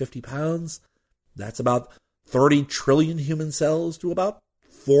 150 pounds, that's about 30 trillion human cells to about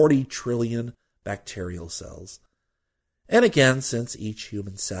 40 trillion bacterial cells. And again, since each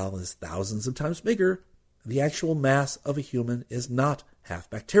human cell is thousands of times bigger, the actual mass of a human is not half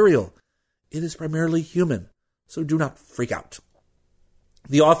bacterial. It is primarily human, so do not freak out.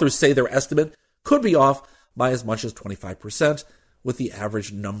 The authors say their estimate could be off by as much as 25%, with the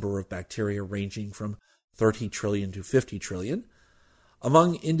average number of bacteria ranging from 30 trillion to 50 trillion.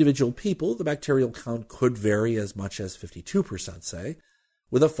 Among individual people, the bacterial count could vary as much as 52%, say,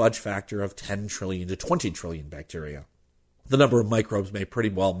 with a fudge factor of 10 trillion to 20 trillion bacteria. The number of microbes may pretty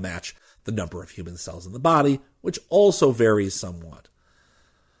well match the number of human cells in the body, which also varies somewhat.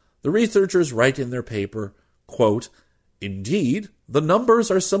 The researchers write in their paper, quote, "Indeed, the numbers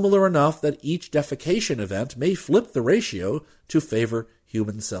are similar enough that each defecation event may flip the ratio to favor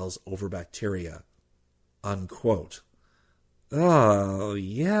human cells over bacteria." Unquote. Oh,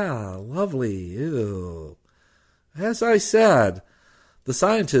 yeah, lovely. Ew. As I said, the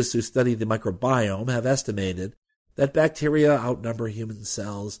scientists who study the microbiome have estimated that bacteria outnumber human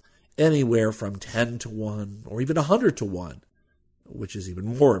cells anywhere from 10 to 1 or even 100 to 1, which is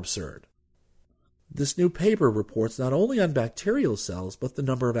even more absurd. This new paper reports not only on bacterial cells, but the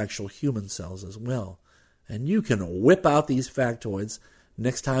number of actual human cells as well. And you can whip out these factoids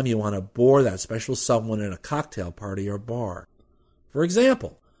next time you want to bore that special someone at a cocktail party or bar. For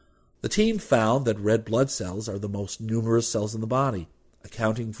example, the team found that red blood cells are the most numerous cells in the body,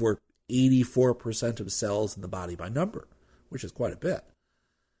 accounting for 84% of cells in the body by number, which is quite a bit.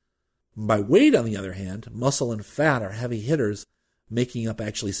 By weight, on the other hand, muscle and fat are heavy hitters, making up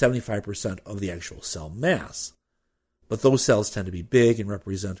actually 75% of the actual cell mass. But those cells tend to be big and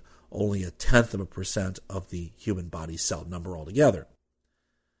represent only 0.1% of the human body cell number altogether.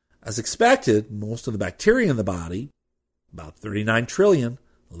 As expected, most of the bacteria in the body, about 39 trillion,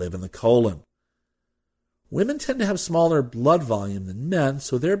 live in the colon. Women tend to have smaller blood volume than men,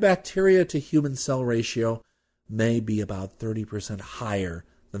 so their bacteria to human cell ratio may be about 30% higher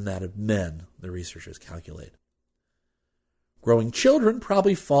than that of men, the researchers calculate. Growing children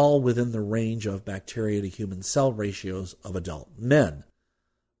probably fall within the range of bacteria to human cell ratios of adult men.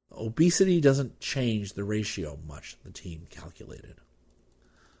 Obesity doesn't change the ratio much, the team calculated.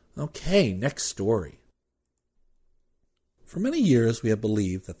 Okay, next story. For many years, we have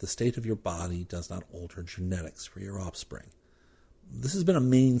believed that the state of your body does not alter genetics for your offspring. This has been a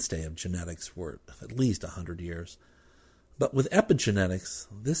mainstay of genetics for at least 100 years. But with epigenetics,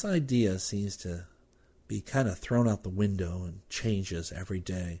 this idea seems to be kind of thrown out the window and changes every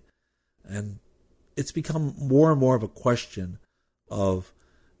day. And it's become more and more of a question of,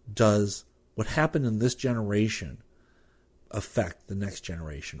 does what happened in this generation affect the next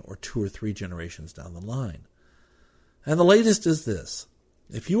generation or 2 or 3 generations down the line? And the latest is this: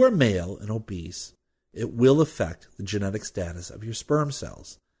 if you are male and obese, it will affect the genetic status of your sperm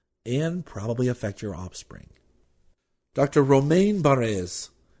cells and probably affect your offspring. Dr. Romain Barrès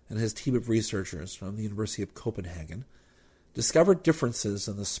and his team of researchers from the University of Copenhagen discovered differences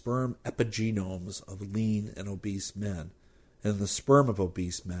in the sperm epigenomes of lean and obese men and the sperm of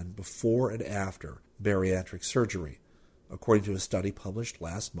obese men before and after bariatric surgery, according to a study published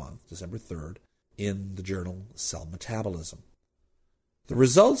last month, December 3rd, in the journal Cell Metabolism. The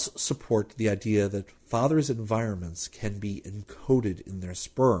results support the idea that fathers' environments can be encoded in their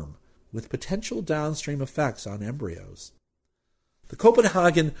sperm, with potential downstream effects on embryos. The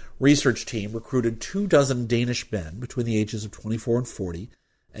Copenhagen research team recruited 24 Danish men between the ages of 24 and 40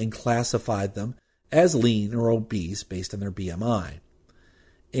 and classified them as lean or obese based on their BMI.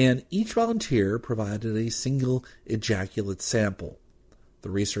 And each volunteer provided a single ejaculate sample. The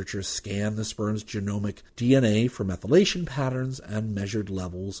researchers scanned the sperm's genomic DNA for methylation patterns and measured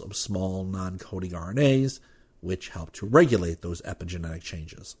levels of small non-coding RNAs, which helped to regulate those epigenetic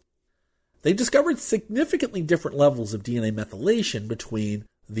changes. They discovered significantly different levels of DNA methylation between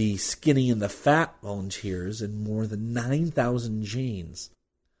the skinny and the fat volunteers in more than 9,000 genes.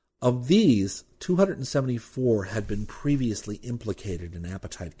 Of these, 274 had been previously implicated in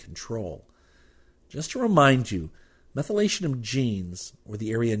appetite control. Just to remind you, methylation of genes, or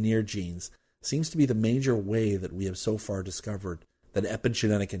the area near genes, seems to be the major way that we have so far discovered that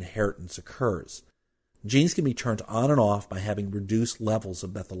epigenetic inheritance occurs. Genes can be turned on and off by having reduced levels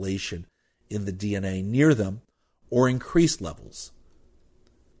of methylation in the DNA near them, or increased levels.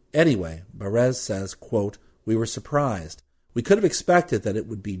 Anyway, Barrès says, quote, "We were surprised. We could have expected that it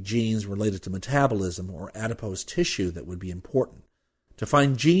would be genes related to metabolism or adipose tissue that would be important. To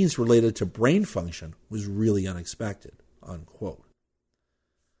find genes related to brain function was really unexpected," unquote.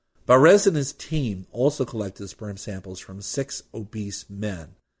 Barrès and his team also collected sperm samples from 6 obese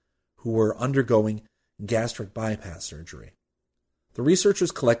men who were undergoing gastric bypass surgery. The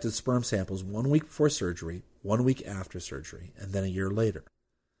researchers collected sperm samples 1 week before surgery, 1 week after surgery, and then a year later.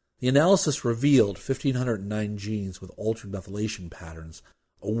 The analysis revealed 1,509 genes with altered methylation patterns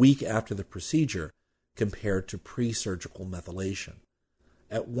a week after the procedure compared to pre-surgical methylation.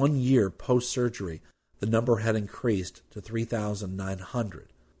 At 1 year post-surgery, the number had increased to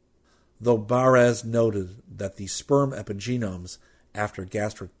 3,900, though Barrès noted that the sperm epigenomes after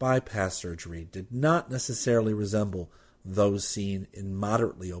gastric bypass surgery did not necessarily resemble those seen in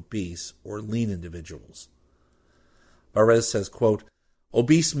moderately obese or lean individuals. Barrès says, quote,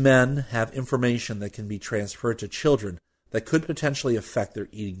 "Obese men have information that can be transferred to children that could potentially affect their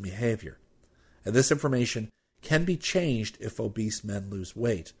eating behavior. And this information can be changed if obese men lose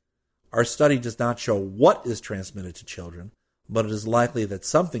weight. Our study does not show what is transmitted to children, but it is likely that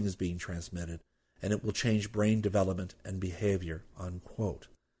something is being transmitted, and it will change brain development and behavior, unquote.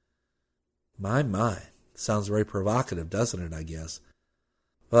 My. Sounds very provocative, doesn't it, I guess?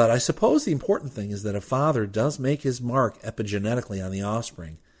 But I suppose the important thing is that a father does make his mark epigenetically on the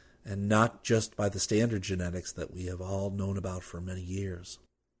offspring, and not just by the standard genetics that we have all known about for many years.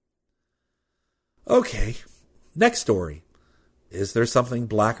 Okay, next story. Is there something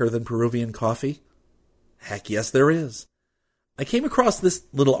blacker than Peruvian coffee? Heck yes, there is. I came across this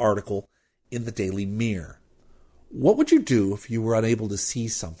little article in the Daily Mirror. What would you do if you were unable to see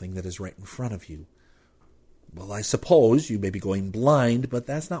something that is right in front of you? Well, I suppose you may be going blind, but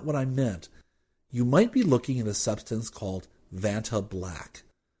that's not what I meant. You might be looking at a substance called Vanta Black.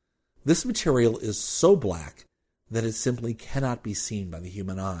 This material is so black that it simply cannot be seen by the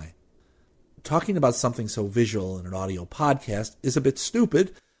human eye. Talking about something so visual in an audio podcast is a bit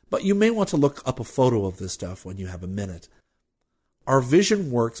stupid, but you may want to look up a photo of this stuff when you have a minute. Our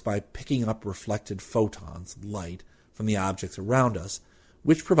vision works by picking up reflected photons, light, from the objects around us,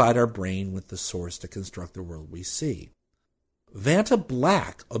 which provide our brain with the source to construct the world we see. Vanta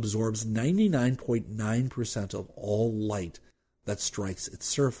Black absorbs 99.9% of all light that strikes its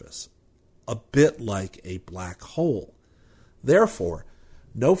surface, a bit like a black hole. Therefore,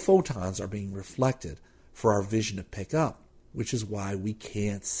 no photons are being reflected for our vision to pick up, which is why we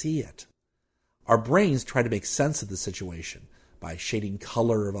can't see it. Our brains try to make sense of the situation by shading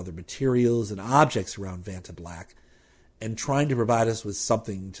color of other materials and objects around Vanta Black and trying to provide us with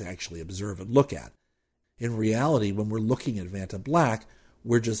something to actually observe and look at. In reality, when we're looking at Vanta Black,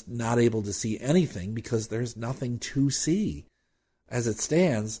 we're just not able to see anything because there's nothing to see. As it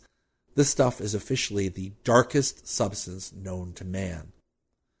stands, this stuff is officially the darkest substance known to man.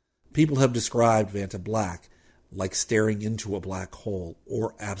 People have described Vanta Black like staring into a black hole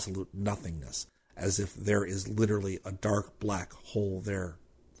or absolute nothingness, as if there is literally a dark black hole there.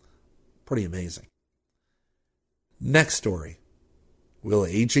 Pretty amazing. Next story. Will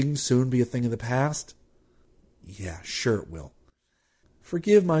aging soon be a thing of the past? Yeah, sure it will.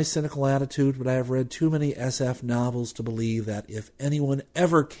 Forgive my cynical attitude, but I have read too many SF novels to believe that if anyone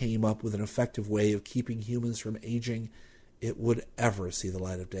ever came up with an effective way of keeping humans from aging, it would ever see the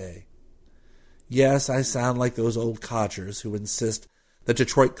light of day. Yes, I sound like those old codgers who insist that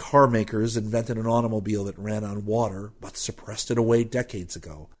Detroit car makers invented an automobile that ran on water, but suppressed it away decades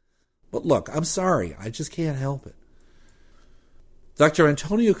ago. But look, I'm sorry, I just can't help it. Dr.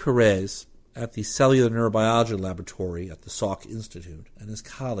 Antonio Carrez at the Cellular Neurobiology Laboratory at the Salk Institute and his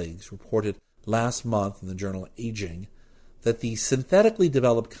colleagues reported last month in the journal Aging that the synthetically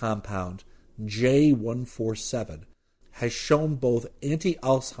developed compound J147 has shown both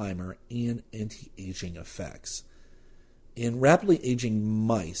anti-Alzheimer and anti-aging effects. In rapidly aging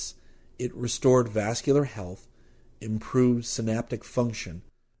mice, it restored vascular health, improved synaptic function,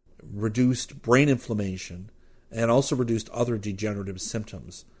 reduced brain inflammation, and also reduced other degenerative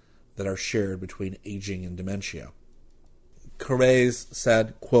symptoms that are shared between aging and dementia. Carrez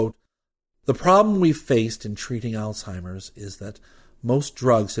said, quote, "The problem we've faced in treating Alzheimer's is that most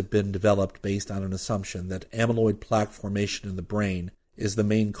drugs have been developed based on an assumption that amyloid plaque formation in the brain is the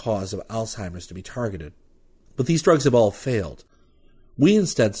main cause of Alzheimer's to be targeted. But these drugs have all failed. We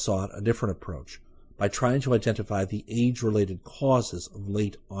instead sought a different approach by trying to identify the age-related causes of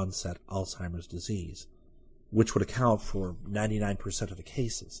late-onset Alzheimer's disease, which would account for 99% of the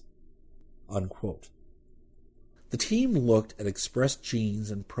cases." Unquote. The team looked at expressed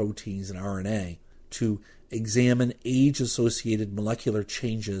genes and proteins in RNA to examine age-associated molecular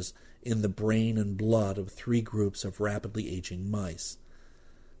changes in the brain and blood of 3 groups of rapidly aging mice.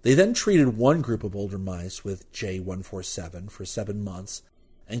 They then treated one group of older mice with J147 for 7 months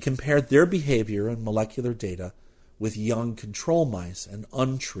and compared their behavior and molecular data with young control mice and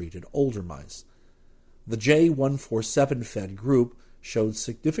untreated older mice. The J147-fed group showed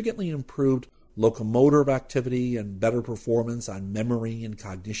significantly improved locomotor activity and better performance on memory and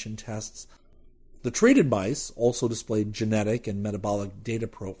cognition tests. The treated mice also displayed genetic and metabolic data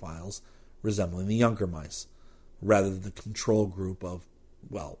profiles resembling the younger mice, rather than the control group of,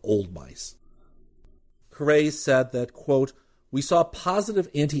 old mice. Carrez said that, quote, "We saw positive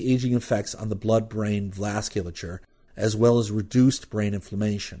anti-aging effects on the blood-brain vasculature, as well as reduced brain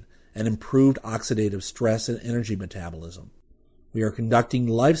inflammation and improved oxidative stress and energy metabolism. We are conducting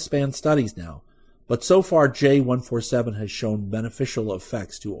lifespan studies now, but so far J147 has shown beneficial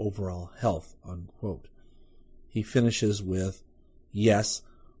effects to overall health," unquote. He finishes with, "Yes,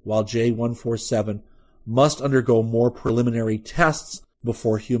 while J147 must undergo more preliminary tests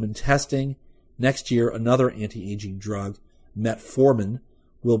before human testing. Next year, another anti-aging drug, metformin,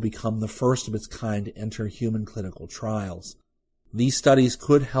 will become the first of its kind to enter human clinical trials. These studies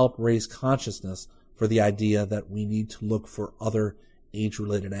could help raise consciousness for the idea that we need to look for other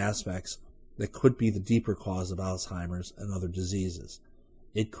age-related aspects that could be the deeper cause of Alzheimer's and other diseases.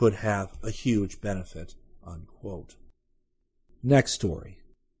 It could have a huge benefit, unquote. Next story.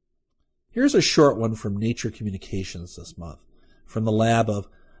 Here's a short one from Nature Communications this month, from the lab of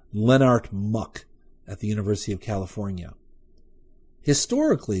Lennart Muck at the University of California.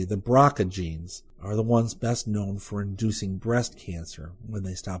 Historically, the BRCA genes are the ones best known for inducing breast cancer when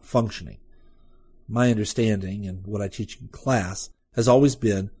they stop functioning. My understanding, and what I teach in class, has always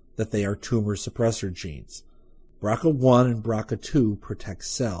been that they are tumor suppressor genes. BRCA1 and BRCA2 protect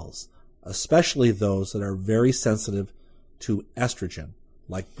cells, especially those that are very sensitive to estrogen,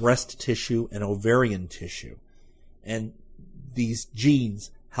 like breast tissue and ovarian tissue. And these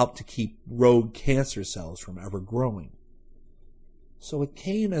genes help to keep rogue cancer cells from ever growing. So it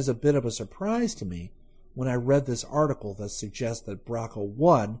came as a bit of a surprise to me when I read this article that suggests that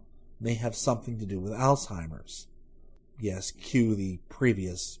BRCA1 may have something to do with Alzheimer's. Yes, cue the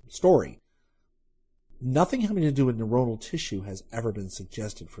previous story. Nothing having to do with neuronal tissue has ever been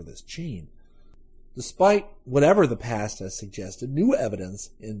suggested for this gene. Despite whatever the past has suggested, new evidence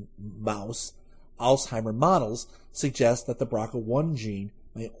in mouse Alzheimer models suggests that the BRCA1 gene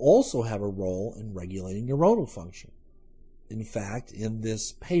may also have a role in regulating neuronal function. In fact, in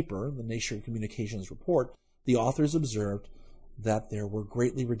this paper, the Nature Communications report, the authors observed that there were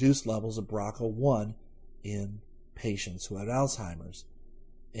greatly reduced levels of BRCA1 in patients who had Alzheimer's,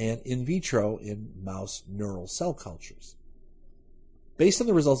 and in vitro in mouse neural cell cultures. Based on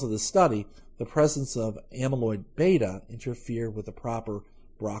the results of this study, the presence of amyloid beta interfered with the proper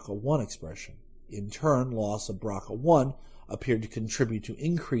BRCA1 expression. In turn, loss of BRCA1 appeared to contribute to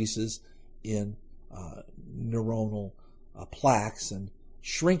increases in neuronal plaques and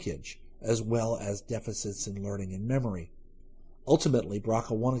shrinkage, as well as deficits in learning and memory. Ultimately,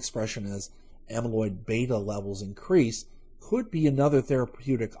 BRCA1 expression as amyloid beta levels increase could be another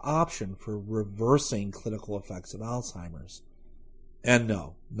therapeutic option for reversing clinical effects of Alzheimer's. And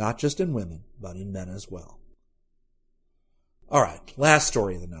no, not just in women, but in men as well. All right, last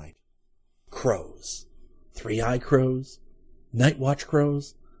story of the night. Crows. Three-eyed crows, night-watch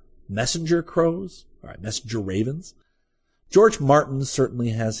crows, messenger crows, messenger ravens. George Martin certainly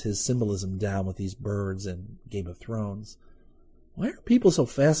has his symbolism down with these birds in Game of Thrones. Why are people so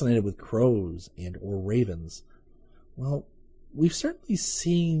fascinated with crows and or ravens? Well, we've certainly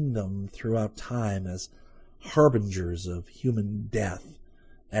seen them throughout time as harbingers of human death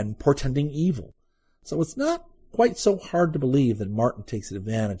and portending evil. So it's not quite so hard to believe that Martin takes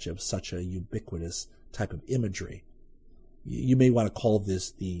advantage of such a ubiquitous type of imagery. You may want to call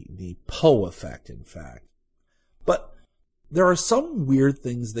this the Poe effect, in fact. But there are some weird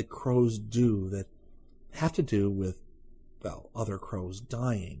things that crows do that have to do with, well, other crows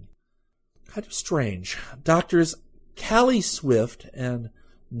dying. Kind of strange. Doctors Callie Swift and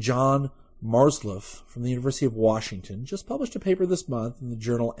John Marsluff from the University of Washington just published a paper this month in the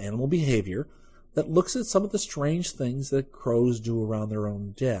journal Animal Behavior that looks at some of the strange things that crows do around their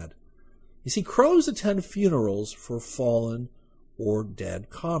own dead. You see, crows attend funerals for fallen or dead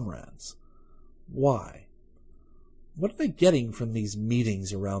comrades. Why? What are they getting from these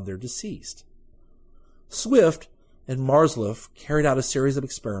meetings around their deceased? Swift and Marsluff carried out a series of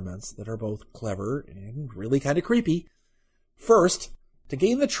experiments that are both clever and really kind of creepy. First, to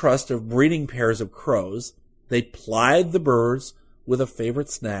gain the trust of breeding pairs of crows, they plied the birds with a favorite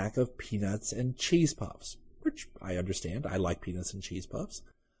snack of peanuts and cheese puffs, which I understand. I like peanuts and cheese puffs.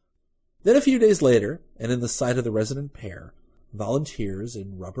 Then a few days later, and in the sight of the resident pair, volunteers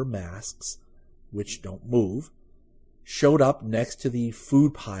in rubber masks, which don't move, showed up next to the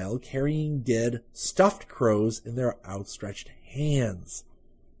food pile carrying dead stuffed crows in their outstretched hands.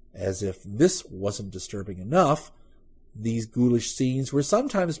 As if this wasn't disturbing enough, these ghoulish scenes were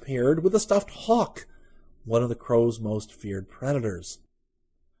sometimes paired with a stuffed hawk, one of the crow's most feared predators.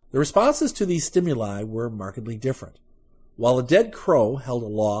 The responses to these stimuli were markedly different. While a dead crow held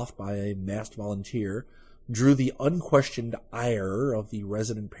aloft by a masked volunteer drew the unquestioned ire of the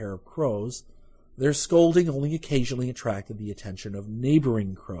resident pair of crows, their scolding only occasionally attracted the attention of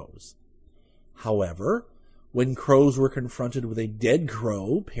neighboring crows. However, when crows were confronted with a dead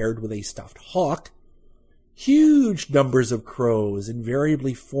crow paired with a stuffed hawk, huge numbers of crows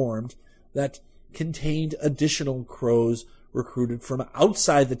invariably formed that contained additional crows recruited from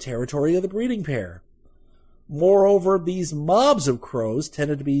outside the territory of the breeding pair. Moreover, these mobs of crows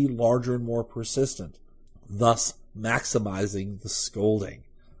tended to be larger and more persistent. thus maximizing the scolding.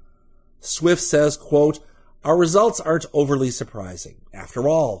 Swift says, quote, "Our results aren't overly surprising. After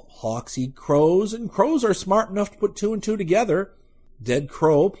all, hawks eat crows, and crows are smart enough to put two and two together. Dead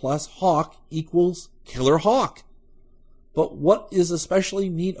crow plus hawk equals killer hawk. But what is especially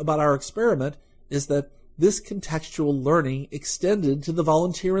neat about our experiment is that this contextual learning extended to the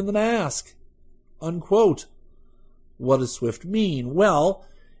volunteer in the mask." Unquote. What does Swift mean? Well,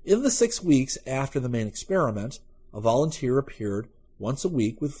 in the 6 weeks after the main experiment, a volunteer appeared once a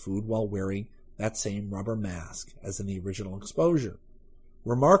week with food while wearing that same rubber mask as in the original exposure.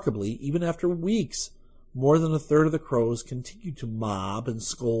 Remarkably, even after weeks, more than a third of the crows continued to mob and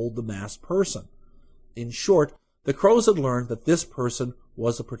scold the masked person. In short, the crows had learned that this person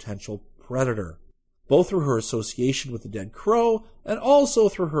was a potential predator, both through her association with the dead crow and also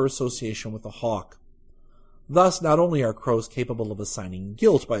through her association with the hawk. Thus, not only are crows capable of assigning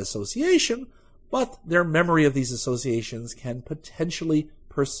guilt by association, but their memory of these associations can potentially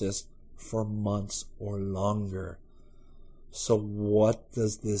persist for months or longer. So what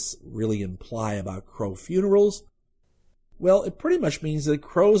does this really imply about crow funerals? Well, it pretty much means that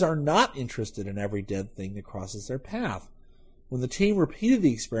crows are not interested in every dead thing that crosses their path. When the team repeated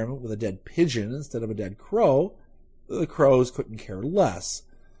the experiment with a dead pigeon instead of a dead crow, the crows couldn't care less.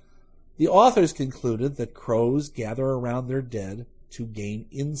 The authors concluded that crows gather around their dead to gain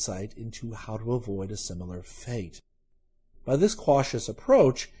insight into how to avoid a similar fate. By this cautious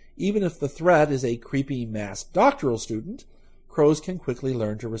approach, even if the threat is a creepy masked doctoral student, crows can quickly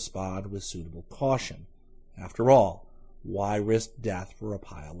learn to respond with suitable caution. After all, why risk death for a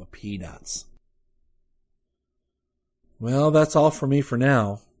pile of peanuts? Well, that's all for me for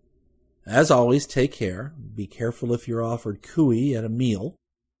now. As always, take care. Be careful if you're offered cuy at a meal.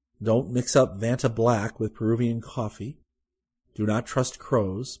 Don't mix up Vanta Black with Peruvian coffee. Do not trust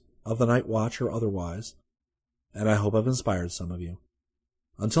crows, of the night watch or otherwise. And I hope I've inspired some of you.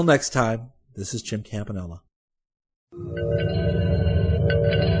 Until next time, this is Jim Campanella.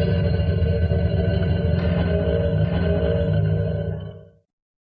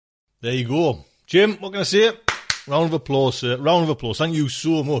 There you go. Jim, what can I say? Round of applause, sir. Round of applause. Thank you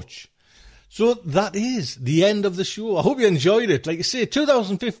so much. So that is the end of the show. I hope you enjoyed it. Like I say,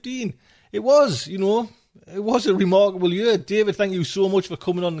 2015, it was a remarkable year. David, thank you so much for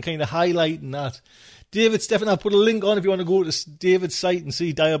coming on and kind of highlighting that. David, Stefan, I'll put a link on if you want to go to David's site and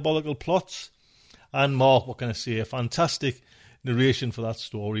see Diabolical Plots. And Mark, what can I say? A fantastic narration for that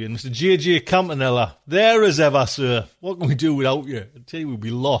story. And Mr. J.J. Campanella, there as ever, sir. What can we do without you? I tell you, we'd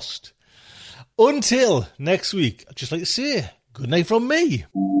be lost. Until next week, I'd just like to say, good night from me.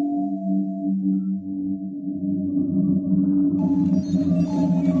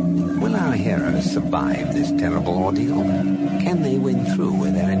 Will our heroes survive this terrible ordeal? Can they win through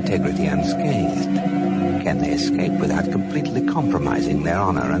with their integrity unscathed? Can they escape without completely compromising their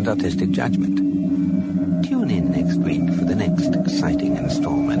honor and artistic judgment? Tune in next week for the next exciting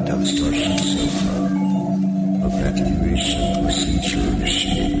installment of Starship Sofa. Evacuation procedure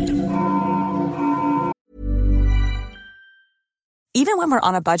initiated. Even when we're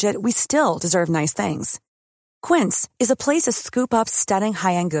on a budget, we still deserve nice things. Quince is a place to scoop up stunning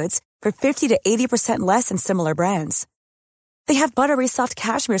high-end goods for 50 to 80% less than similar brands. They have buttery soft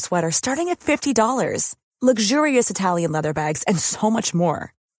cashmere sweaters starting at $50, luxurious Italian leather bags, and so much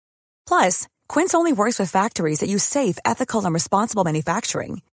more. Plus, Quince only works with factories that use safe, ethical, and responsible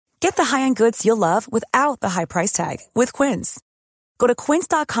manufacturing. Get the high-end goods you'll love without the high price tag with Quince. Go to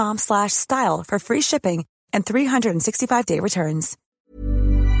quince.com/style for free shipping and 365-day returns.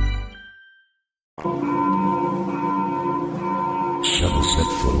 Shuttle set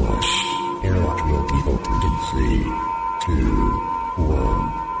for launch. Airlock will be opened in 3, 2,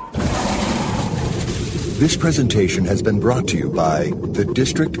 1. This presentation has been brought to you by the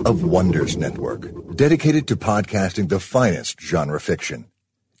District of Wonders Network, dedicated to podcasting the finest genre fiction.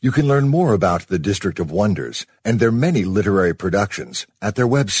 You can learn more about the District of Wonders and their many literary productions at their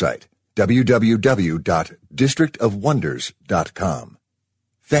website, www.districtofwonders.com.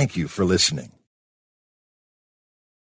 Thank you for listening.